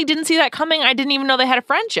honestly didn't see that coming. I didn't even know they had a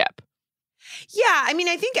friendship. Yeah, I mean,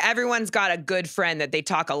 I think everyone's got a good friend that they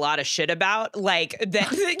talk a lot of shit about. Like,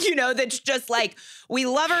 that, you know, that's just like, we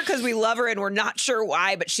love her because we love her and we're not sure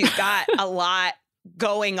why, but she's got a lot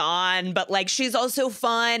going on, but like she's also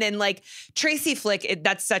fun. And like Tracy Flick,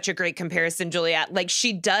 that's such a great comparison, Juliet. Like,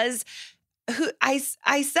 she does... I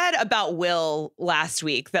said about Will last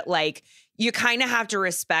week that like you kind of have to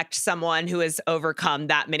respect someone who has overcome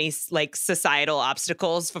that many like societal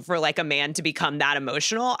obstacles for like a man to become that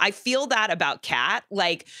emotional. I feel that about Kat.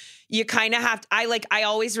 Like, you kind of have to, I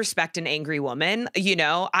always respect an angry woman. You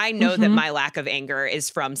know, I know that my lack of anger is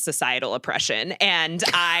from societal oppression. And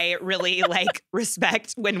I really like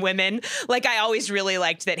respect when women, like, I always really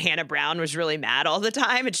liked that Hannah Brown was really mad all the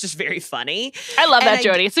time. It's just very funny. I love that,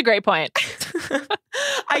 Jodi. It's a great point.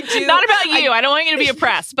 I do. Not about you. I don't want you to be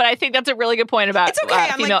oppressed, but I think that's a really good point about it's okay.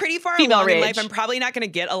 I'm like pretty far along rage. in life. I'm probably not going to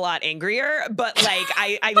get a lot angrier, but like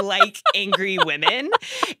I like angry women.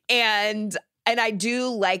 And I do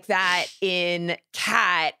like that in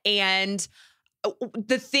Kat. And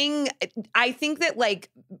the thing, I think that like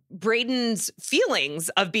Brayden's feelings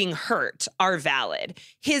of being hurt are valid.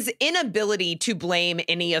 His inability to blame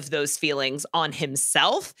any of those feelings on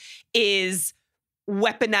himself is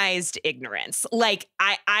weaponized ignorance. Like,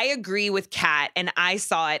 I agree with Kat, and I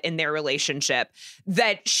saw it in their relationship,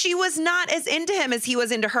 that she was not as into him as he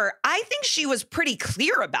was into her. I think she was pretty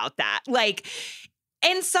clear about that. Like,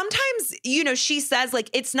 and sometimes, you know, she says, like,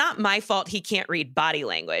 it's not my fault he can't read body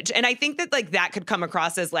language. And I think that, like, that could come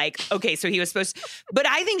across as, like, okay, so he was supposed to. But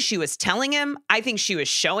I think she was telling him. I think she was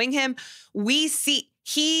showing him. We see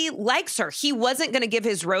he likes her. He wasn't going to give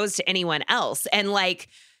his rose to anyone else. And, like,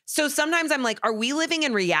 so sometimes I'm like, are we living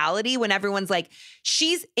in reality when everyone's like,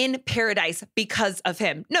 she's in paradise because of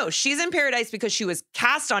him? No, she's in paradise because she was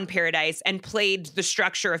cast on Paradise and played the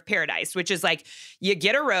structure of Paradise, which is like, you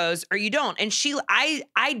get a rose or you don't. And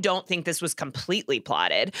I don't think this was completely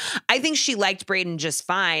plotted. I think she liked Brayden just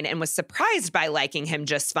fine and was surprised by liking him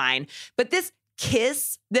just fine. But this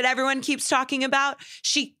kiss that everyone keeps talking about,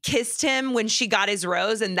 she kissed him when she got his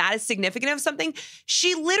rose, and that is significant of something.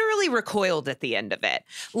 She literally recoiled at the end of it.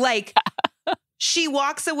 Like, she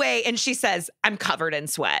walks away and she says, I'm covered in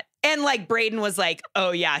sweat. And like Brayden was like, oh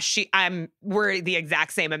yeah, we're the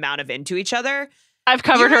exact same amount of into each other. I've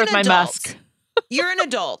covered her with my musk. You're an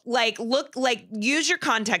adult. Like, look, like, use your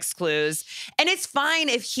context clues. And it's fine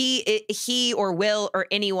if he or Will or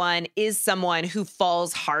anyone is someone who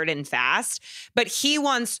falls hard and fast, but he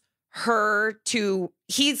wants her to,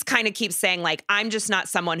 he's kind of keeps saying, like, I'm just not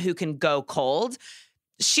someone who can go cold.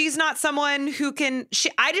 She's not someone who can,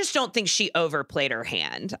 I just don't think she overplayed her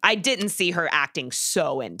hand. I didn't see her acting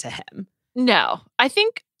so into him. No, I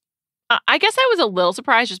guess I was a little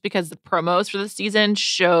surprised just because the promos for the season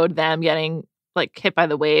showed them getting like hit by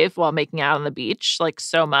the wave while making out on the beach, like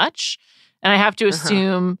so much. And I have to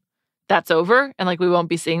assume that's over and like we won't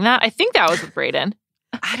be seeing that. I think that was with Brayden.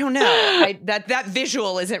 I don't know. That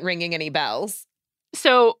visual isn't ringing any bells.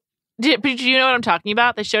 So But do you know what I'm talking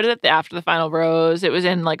about? They showed it after the final rose. It was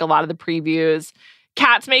in like a lot of the previews.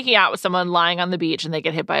 Kat's making out with someone lying on the beach and they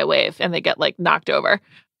get hit by a wave and they get like knocked over.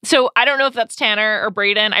 So I don't know if that's Tanner or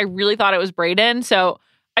Brayden. I really thought it was Brayden. So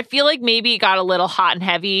I feel like maybe it got a little hot and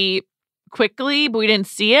heavy quickly, but we didn't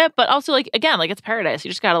see it. But also, like, again, like, it's paradise. You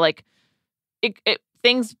just got to, like,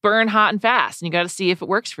 things burn hot and fast, and you got to see if it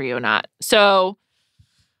works for you or not. So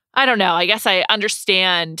I don't know. I guess I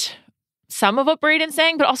understand some of what Brayden's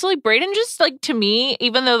saying, but also, like, Brayden just, like, to me,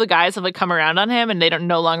 even though the guys have, like, come around on him and they don't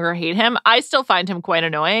no longer hate him, I still find him quite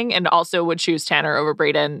annoying and also would choose Tanner over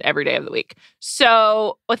Brayden every day of the week.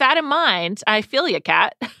 So with that in mind, I feel you,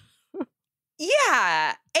 Kat.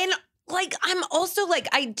 Yeah. And like, I'm also like,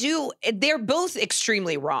 they're both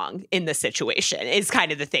extremely wrong in the situation is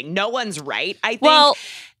kind of the thing. No one's right, I think. Well,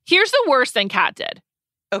 here's the worst thing Kat did.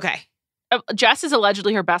 Okay. Jess is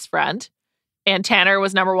allegedly her best friend, and Tanner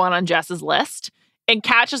was number one on Jess's list. And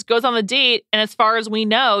Kat just goes on the date, and as far as we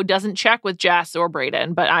know, doesn't check with Jess or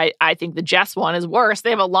Brayden. But I think the Jess one is worse.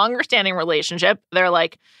 They have a longer standing relationship. They're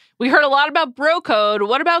like, we heard a lot about bro code.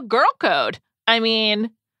 What about girl code? I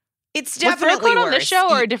mean... It's definitely was Bro Code worse. on this show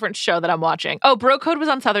or a different show that I'm watching? Oh, Bro Code was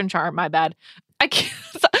on Southern Charm. My bad.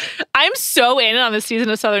 I'm so in on this season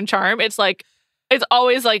of Southern Charm. It's like, it's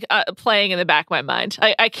always like playing in the back of my mind.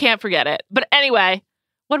 I can't forget it. But anyway,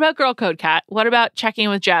 what about Girl Code, Kat? What about checking in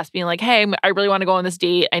with Jess, being like, hey, I really want to go on this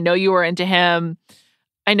date. I know you were into him.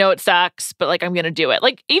 I know it sucks, but like, I'm going to do it.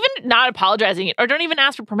 Like, even not apologizing or don't even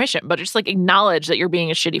ask for permission, but just like acknowledge that you're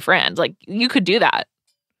being a shitty friend. Like, you could do that.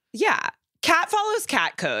 Yeah. Kat follows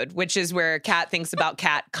cat code, which is where Kat thinks about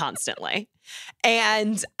Kat constantly.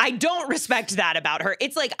 And I don't respect that about her.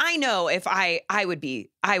 It's like, I know if I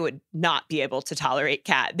would not be able to tolerate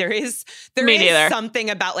Kat. There is something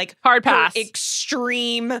about like hard pass,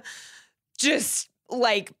 extreme, just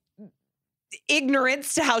like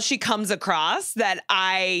ignorance to how she comes across that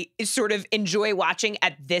I sort of enjoy watching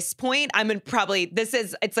at this point.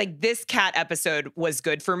 It's like this Kat episode was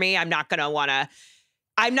good for me. I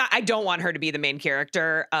don't want her to be the main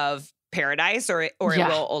character of Paradise or it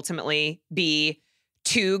will ultimately be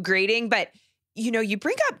too grating. But, you know, you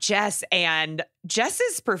bring up Jess, and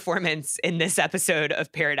Jess's performance in this episode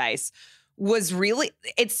of Paradise was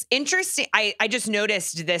it's interesting. I just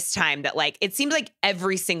noticed this time that like, it seems like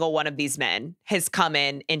every single one of these men has come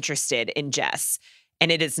in interested in Jess.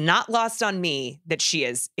 And it is not lost on me that she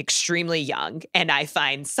is extremely young. And I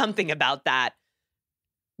find something about that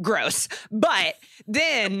gross. But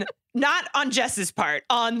then not on Jess's part,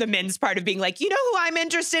 on the men's part of being like, you know who I'm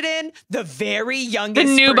interested in? The very youngest,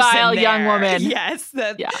 the nubile young woman. Yes,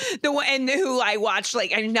 the one, and who I watched,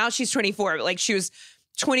 like, and now she's 24, but like she was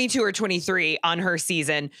 22 or 23 on her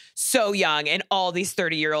season, so young, and all these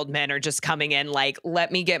 30-year-old men are just coming in like,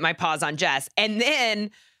 let me get my paws on Jess. And then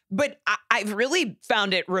but I've really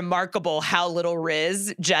found it remarkable how little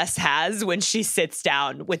riz Jess has when she sits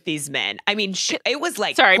down with these men. I mean, it was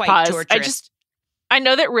like quite torturous. I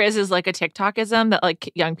know that riz is like a TikTokism that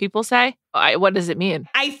like young people say. What does it mean?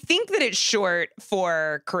 I think that it's short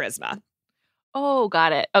for charisma. Oh,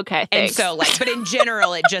 got it. Okay, thanks. And so like, but in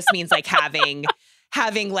general, it just means like having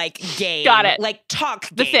like game. Got it. Like talk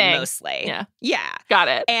the game thing. Mostly. Yeah. Got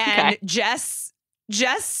it. And okay.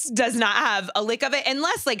 Jess does not have a lick of it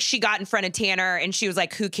unless like she got in front of Tanner and she was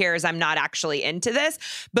like, who cares? I'm not actually into this.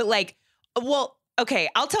 But like, well, okay,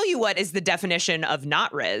 I'll tell you what is the definition of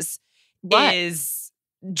not riz. What? Is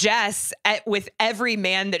Jess with every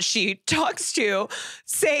man that she talks to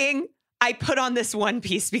saying, I put on this one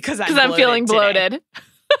piece because I'm feeling bloated.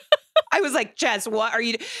 I was like, Jess, what are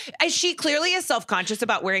you? She clearly is self-conscious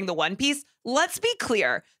about wearing the one piece. Let's be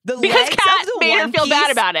clear. Because Kat made her feel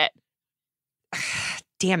bad about it.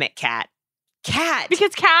 Damn it, Kat.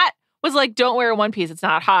 Because Kat was like, don't wear a one piece. It's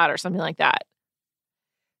not hot or something like that.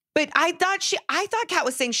 But I thought Kat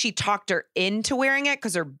was saying she talked her into wearing it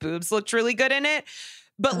because her boobs looked really good in it.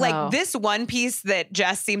 But like this one piece that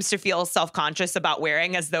Jess seems to feel self-conscious about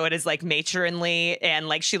wearing as though it is like matronly and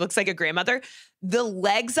like she looks like a grandmother. The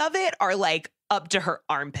legs of it are like up to her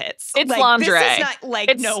armpits. It's like, lingerie. This is not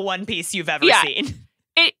like no one piece you've ever seen.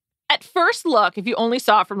 At first look, if you only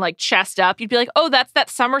saw it from like chest up, you'd be like, oh, that's that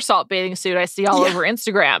somersault bathing suit I see all over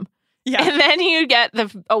Instagram. Yeah. And then you get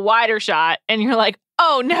a wider shot and you're like,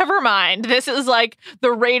 oh, never mind. This is like the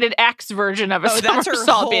rated X version of a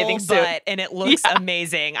somersault bathing suit. And it looks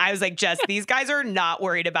amazing. I was like, Jess, these guys are not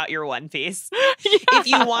worried about your one piece. If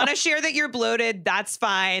you want to share that you're bloated, that's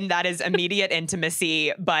fine. That is immediate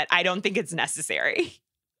intimacy, but I don't think it's necessary.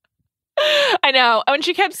 I know. When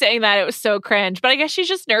she kept saying that, it was so cringe. But I guess she's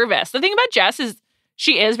just nervous. The thing about Jess is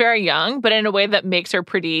she is very young, but in a way that makes her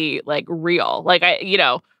pretty like real. Like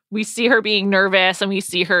we see her being nervous and we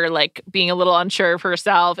see her like being a little unsure of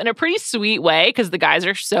herself in a pretty sweet way because the guys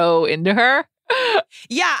are so into her.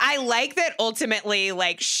 Yeah, I like that ultimately,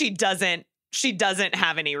 like, she doesn't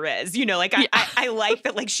have any riz. You know, like, I like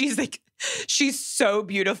that, like, she's so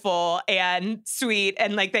beautiful and sweet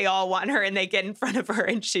and, like, they all want her and they get in front of her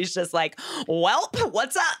and she's just like, welp,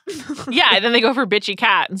 what's up? Yeah, and then they go for bitchy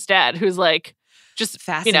cat instead, who's, like, just,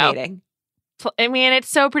 fascinating. You know, I mean, it's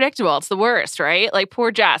so predictable. It's the worst, right? Like,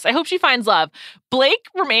 poor Jess. I hope she finds love. Blake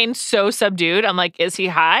remains so subdued. I'm like, is he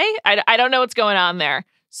high? I don't know what's going on there.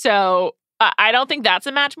 So I don't think that's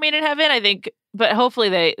a match made in heaven. I think, but hopefully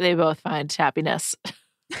they both find happiness.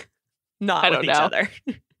 Not with each other.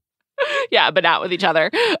 Yeah, but not with each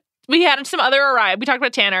other. We had some other arrival. We talked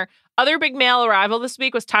about Tanner. Other big male arrival this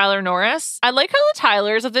week was Tyler Norris. I like how the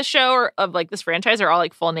Tylers of this show or of like this franchise are all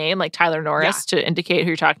like full name, like Tyler Norris to indicate who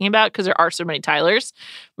you're talking about because there are so many Tylers.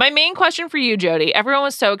 My main question for you, Jodi, everyone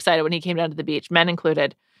was so excited when he came down to the beach, men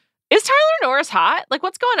included. Is Tyler Norris hot? Like,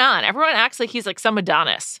 what's going on? Everyone acts like he's like some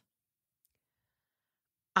Adonis.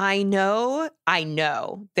 I know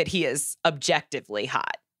that he is objectively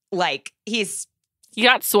hot. Like, he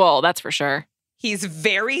got swole, that's for sure. He's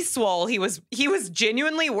very swole. He was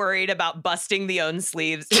genuinely worried about busting his own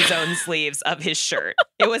sleeves of his shirt.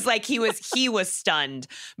 It was like he was stunned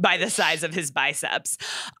by the size of his biceps.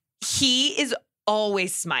 He is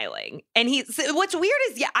always smiling. And what's weird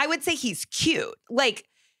is, I would say he's cute. Like,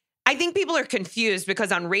 I think people are confused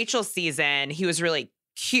because on Rachel's season, he was really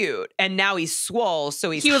cute. And now he's swole, so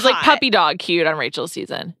he was hot. Like puppy dog cute on Rachel's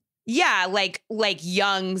season. Yeah, like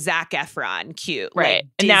young Zac Efron cute. Right. Like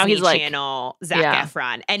and now he's like Channel Zac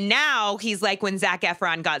Efron. And now he's like when Zac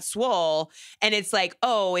Efron got swole and it's like,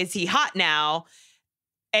 oh, is he hot now?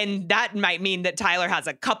 And that might mean that Tyler has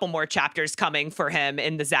a couple more chapters coming for him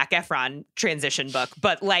in the Zac Efron transition book.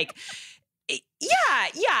 But like, yeah.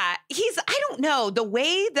 I don't know. The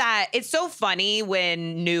way that it's so funny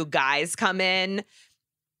when new guys come in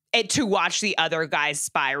to watch the other guys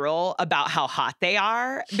spiral about how hot they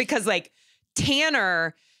are. Because like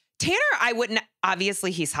Tanner, I wouldn't,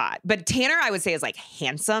 obviously he's hot, but Tanner I would say is like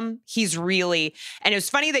handsome. He's really, and it was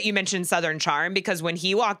funny that you mentioned Southern Charm because when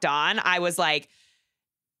he walked on, I was like,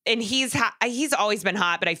 and he's always been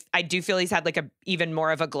hot, but I do feel he's had like even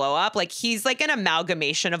more of a glow up. Like he's like an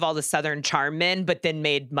amalgamation of all the Southern Charm men, but then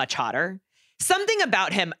made much hotter. Something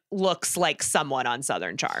about him looks like someone on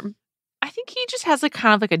Southern Charm. I think he just has like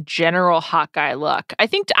kind of like a general hot guy look. I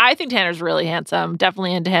think Tanner's really handsome.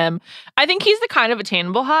 Definitely into him. I think he's the kind of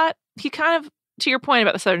attainable hot. He kind of, to your point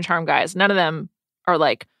about the Southern Charm guys, none of them are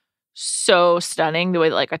like so stunning the way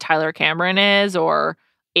that like a Tyler Cameron is or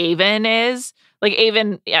Avon is. Like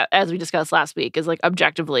Avon, as we discussed last week, is like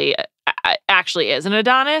objectively actually is an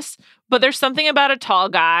Adonis. But there's something about a tall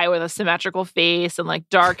guy with a symmetrical face and like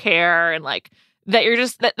dark hair and like that you're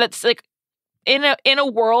just that's like in a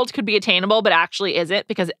world could be attainable, but actually isn't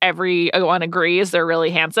because everyone agrees they're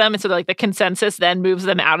really handsome. And so like the consensus then moves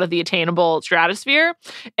them out of the attainable stratosphere.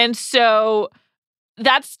 And so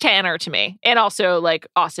that's Tanner to me. And also like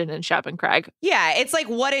Austin and Shep and Craig. Yeah, it's like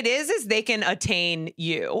what it is they can attain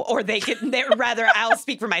you or rather I'll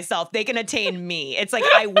speak for myself. They can attain me. It's like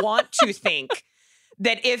I want to think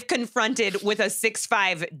that if confronted with a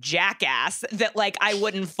 6'5" jackass that like I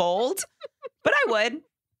wouldn't fold, but I would.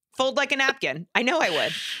 Fold like a napkin. I know I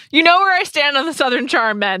would. You know where I stand on the Southern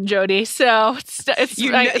Charm men, Jodi. So it's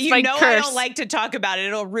my curse. I don't like to talk about it.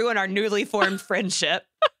 It'll ruin our newly formed friendship.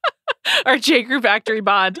 Our J. Crew Factory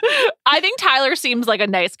bond. I think Tyler seems like a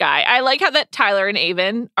nice guy. I like how that Tyler and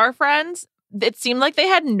Avon are friends. It seemed like they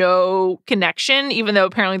had no connection, even though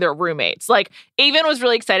apparently they're roommates. Like, Avon was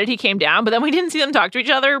really excited he came down, but then we didn't see them talk to each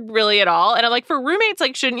other really at all. And I'm like, for roommates,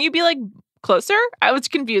 like, shouldn't you be, like, closer? I was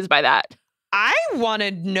confused by that. I want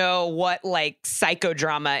to know what like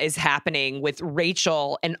psychodrama is happening with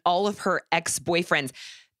Rachel and all of her ex-boyfriends.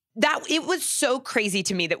 That it was so crazy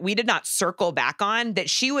to me that we did not circle back on that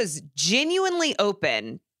she was genuinely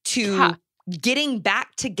open to getting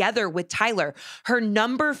back together with Tyler, her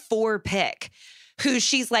number 4 pick, who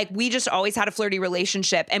she's like, we just always had a flirty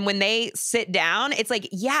relationship. And when they sit down, it's like,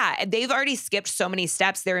 yeah, they've already skipped so many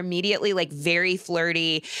steps. They're immediately like very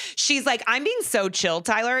flirty. She's like, I'm being so chill,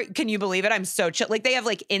 Tyler. Can you believe it? I'm so chill. Like they have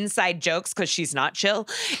like inside jokes because she's not chill.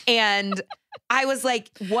 And I was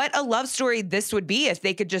like, what a love story this would be if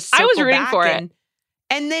they could just circle I was rooting back for it.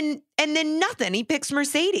 And then nothing. He picks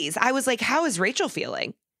Mercedes. I was like, how is Rachel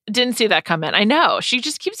feeling? Didn't see that come in. I know. She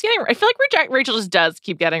just keeps getting, I feel like Rachel just does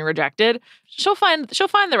keep getting rejected. She'll find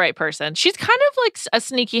the right person. She's kind of like a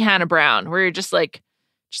sneaky Hannah Brown where you're just like,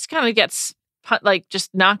 just kind of gets like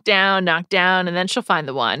just knocked down, and then she'll find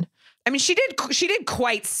the one. I mean, she did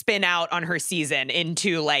quite spin out on her season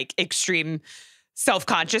into like extreme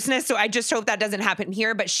self-consciousness. So I just hope that doesn't happen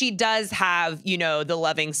here. But she does have, the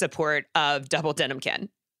loving support of Double Denimkin.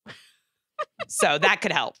 So that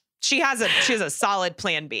could help. She has a solid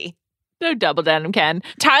plan B. No Double Denimkin.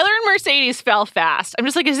 Tyler and Mercedes fell fast. I'm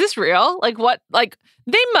just like, is this real? Like what? Like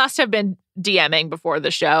they must have been DMing before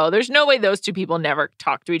the show. There's no way those two people never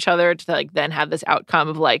talk to each other to like then have this outcome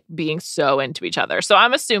of like being so into each other. So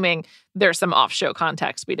I'm assuming there's some off-show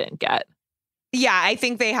context we didn't get. Yeah, I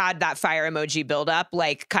think they had that fire emoji buildup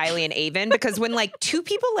like Kylie and Avon, because when like two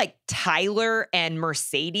people like Tyler and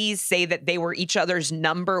Mercedes say that they were each other's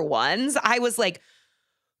number ones, I was like,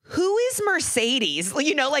 who is Mercedes?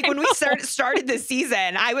 Like when we started this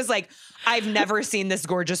season, I was like, I've never seen this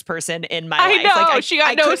gorgeous person in my life. I know, like, she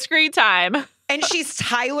got no screen time. And she's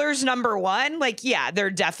Tyler's number one. Like, yeah, they're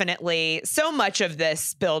definitely, so much of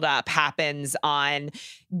this buildup happens on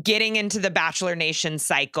getting into the Bachelor Nation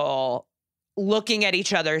cycle, looking at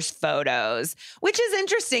each other's photos, which is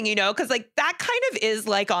interesting, because like that kind of is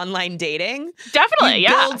like online dating. Definitely, you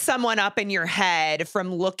yeah. build someone up in your head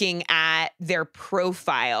from looking at their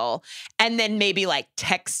profile and then maybe like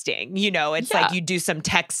texting, it's like you do some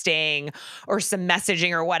texting or some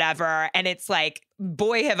messaging or whatever. And it's like,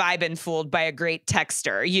 boy, have I been fooled by a great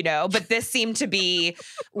texter, but this seemed to be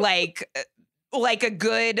like a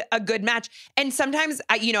good match. And sometimes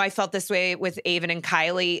I felt this way with Avon and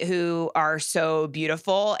Kylie, who are so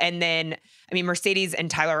beautiful. And then, I mean, Mercedes and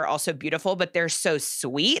Tyler are also beautiful, but they're so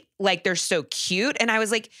sweet. Like they're so cute. And I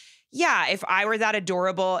was like, yeah, if I were that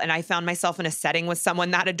adorable and I found myself in a setting with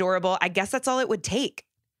someone that adorable, I guess that's all it would take.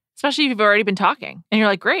 Especially if you've already been talking and you're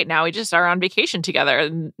like, great, now we just are on vacation together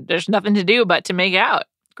and there's nothing to do but to make out.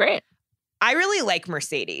 Great. I really like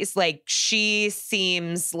Mercedes. Like she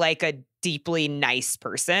seems like a deeply nice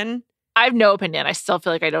person. I have no opinion. I still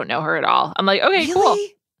feel like I don't know her at all. I'm like, okay, really? Cool.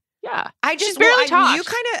 Yeah. She's barely talked.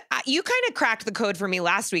 You kind of cracked the code for me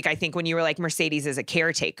last week, I think, when you were like, Mercedes is a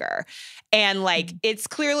caretaker. And like, it's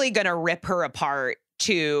clearly going to rip her apart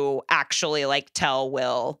to actually like tell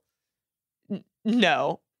Will,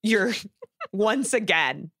 no, you're once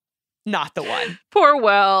again not the one. Poor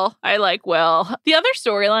Will. I like Will. The other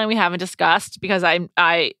storyline we haven't discussed, because I'm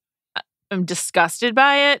disgusted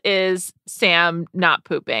by it, is Sam not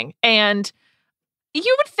pooping. And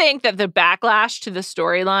you would think that the backlash to the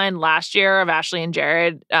storyline last year of Ashley and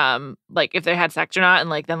Jared, like if they had sex or not, and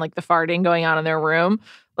like then like the farting going on in their room,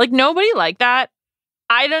 like nobody liked that.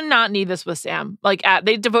 I do not need this with Sam. Like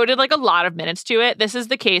they devoted like a lot of minutes to it. This is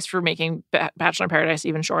the case for making Bachelor in Paradise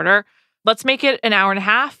even shorter. Let's make it an hour and a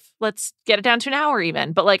half. Let's get it down to an hour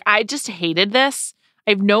even. But like, I just hated this.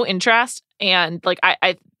 I have no interest. And like,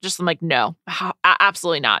 I'm like, no,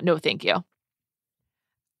 absolutely not. No, thank you.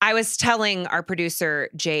 I was telling our producer,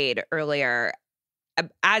 Jade, earlier,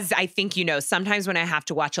 as I think sometimes when I have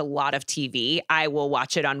to watch a lot of TV, I will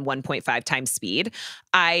watch it on 1.5 times speed.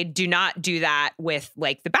 I do not do that with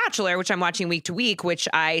like The Bachelor, which I'm watching week to week, which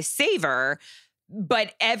I savor.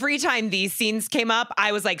 But every time these scenes came up,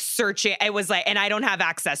 I was like searching. It was like, and I don't have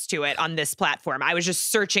access to it on this platform. I was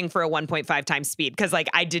just searching for a 1.5 times speed because like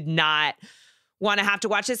I did not want to have to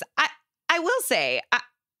watch this. I will say,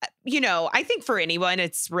 I think for anyone,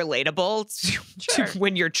 it's relatable to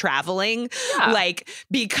when you're traveling, like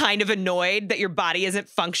be kind of annoyed that your body isn't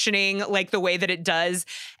functioning like the way that it does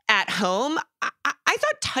at home. I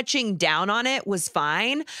thought touching down on it was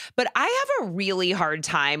fine, but I have a really hard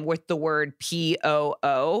time with the word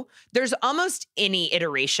POO. There's almost any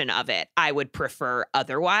iteration of it I would prefer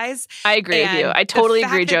otherwise. I agree with you. I totally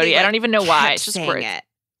agree, Jodi. I don't even know why. It's just words.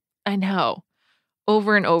 I know.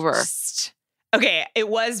 Over and over. Okay, it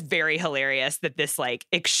was very hilarious that this like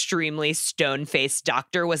extremely stone-faced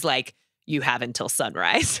doctor was like, you have until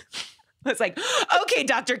sunrise. I was like, okay,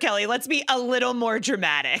 Dr. Kelly, let's be a little more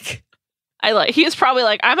dramatic. He was probably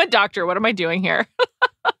like, I'm a doctor. What am I doing here?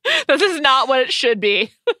 This is not what it should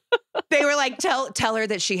be. They were like, tell her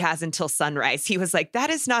that she has until sunrise. He was like, that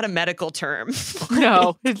is not a medical term.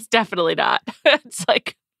 No, it's definitely not. It's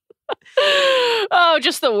like, oh,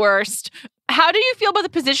 just the worst. How do you feel about the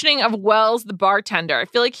positioning of Wells, the bartender? I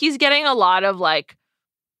feel like he's getting a lot of like,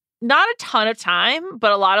 not a ton of time,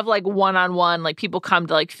 but a lot of like one-on-one, like people come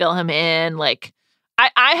to like fill him in. Like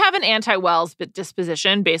I have an anti-Wells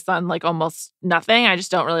disposition based on like almost nothing. I just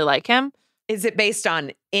don't really like him. Is it based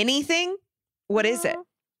on anything? What is it?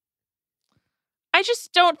 I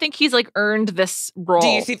just don't think he's like earned this role. Do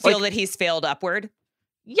you feel that he's failed upward?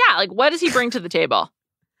 Yeah. Like what does he bring to the table?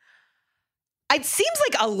 It seems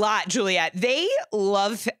like a lot, Juliet. They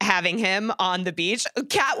love having him on the beach.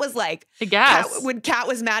 Kat was like, I guess. when Kat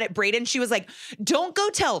was mad at Brayden, she was like, don't go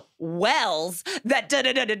tell Wells that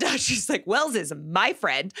da-da-da-da-da. She's like, Wells is my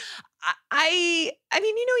friend. I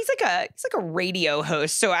mean, he's like a radio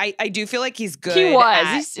host, so I do feel like he's good. He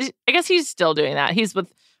was. I guess he's still doing that. He's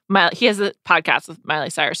with he has a podcast with Miley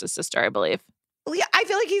Cyrus's sister, I believe. Yeah, I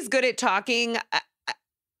feel like he's good at talking.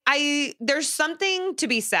 There's something to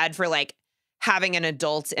be said for like having an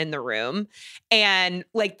adult in the room. And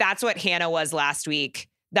like, that's what Hannah was last week.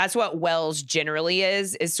 That's what Wells generally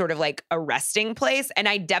is sort of like a resting place. And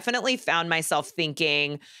I definitely found myself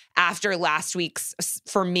thinking after last week's,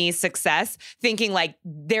 for me, success, thinking like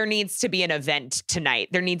there needs to be an event tonight.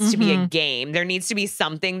 There needs to be a game. There needs to be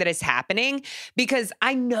something that is happening, because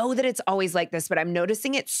I know that it's always like this, but I'm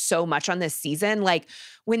noticing it so much on this season. Like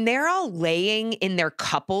when they're all laying in their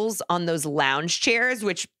couples on those lounge chairs,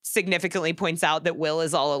 which significantly points out that Will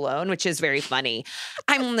is all alone, which is very funny.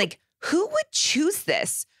 I'm like, who would choose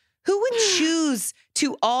this? Who would choose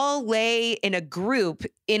to all lay in a group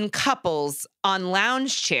in couples on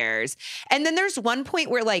lounge chairs? And then there's one point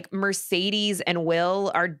where like Mercedes and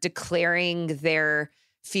Will are declaring their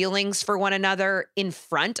feelings for one another in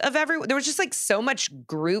front of everyone. There was just like so much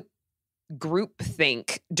group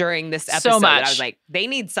think during this episode. So much. That I was like, they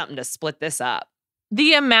need something to split this up.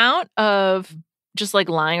 The amount of just like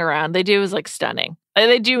lying around they do is like stunning.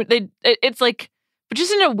 It's like, but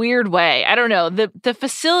just in a weird way. I don't know. The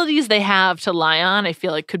facilities they have to lie on, I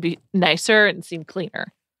feel like could be nicer and seem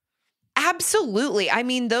cleaner. Absolutely. I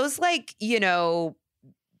mean, those like,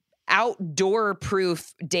 outdoor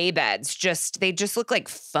proof day beds, they just look like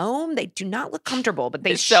foam. They do not look comfortable, but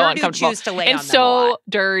they sure do choose to lay on them a lot. And so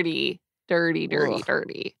dirty.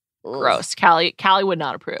 Gross. Callie would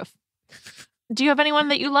not approve. Do you have anyone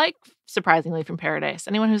that you like, surprisingly, from Paradise?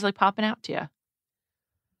 Anyone who's like popping out to you?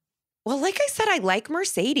 Well, like I said, I like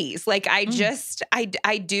Mercedes. Like I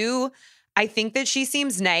think that she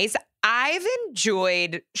seems nice. I've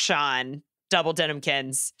enjoyed Sean Double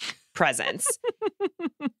Denimkin's presence.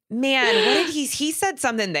 Man, what did he said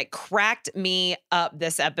something that cracked me up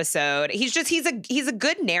this episode. He's a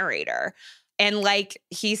good narrator. And like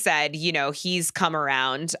he said, he's come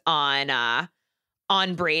around on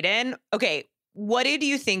Brayden. Okay, what did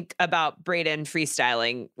you think about Brayden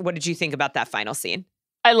freestyling? What did you think about that final scene?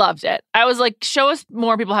 I loved it. I was like, show us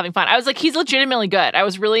more people having fun. I was like, he's legitimately good. I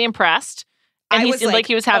was really impressed. And he seemed like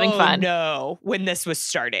he was having fun. No, when this was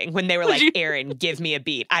starting, when they were like, Aaron, give me a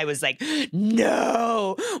beat. I was like,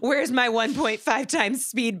 no, where's my 1.5 times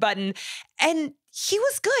speed button? And he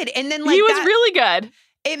was good. And then like he was really good.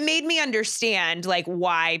 It made me understand like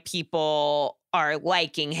why people are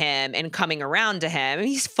liking him and coming around to him. And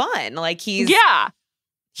he's fun. Like he's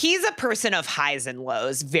a person of highs and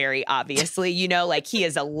lows, very obviously. Like he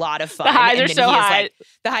is a lot of fun. The highs are so high.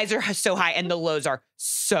 The highs are so high and the lows are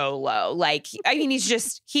so low. Like, I mean,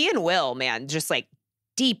 he and Will, man, just like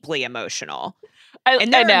deeply emotional.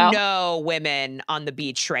 And there are no women on the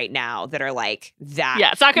beach right now that are like that.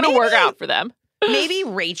 Yeah, it's not going to work out for them. Maybe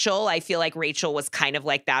Rachel. I feel like Rachel was kind of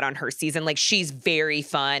like that on her season. Like she's very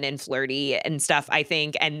fun and flirty and stuff, I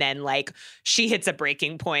think. And then like she hits a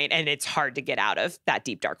breaking point and it's hard to get out of that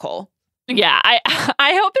deep, dark hole. Yeah, I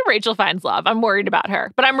hope that Rachel finds love. I'm worried about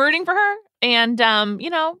her, but I'm rooting for her. And,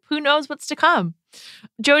 who knows what's to come.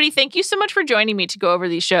 Jodi, thank you so much for joining me to go over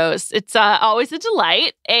these shows. It's always a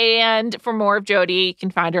delight. And for more of Jodi, you can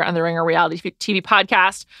find her on the Ringer Reality TV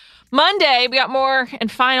podcast. Monday, we got more and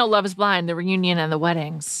final Love is Blind, the reunion and the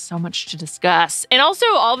weddings. So much to discuss. And also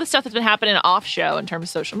all the stuff that's been happening off show in terms of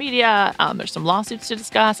social media. There's some lawsuits to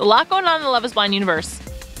discuss. A lot going on in the Love is Blind universe.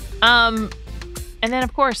 And then,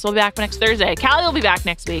 of course, we'll be back next Thursday. Callie will be back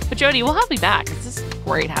next week. But Jodi, we'll have you back. This is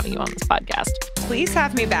great having you on this podcast. Please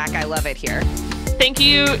have me back. I love it here. Thank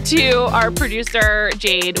you to our producer,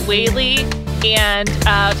 Jade, Whaley, and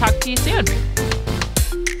talk to you soon.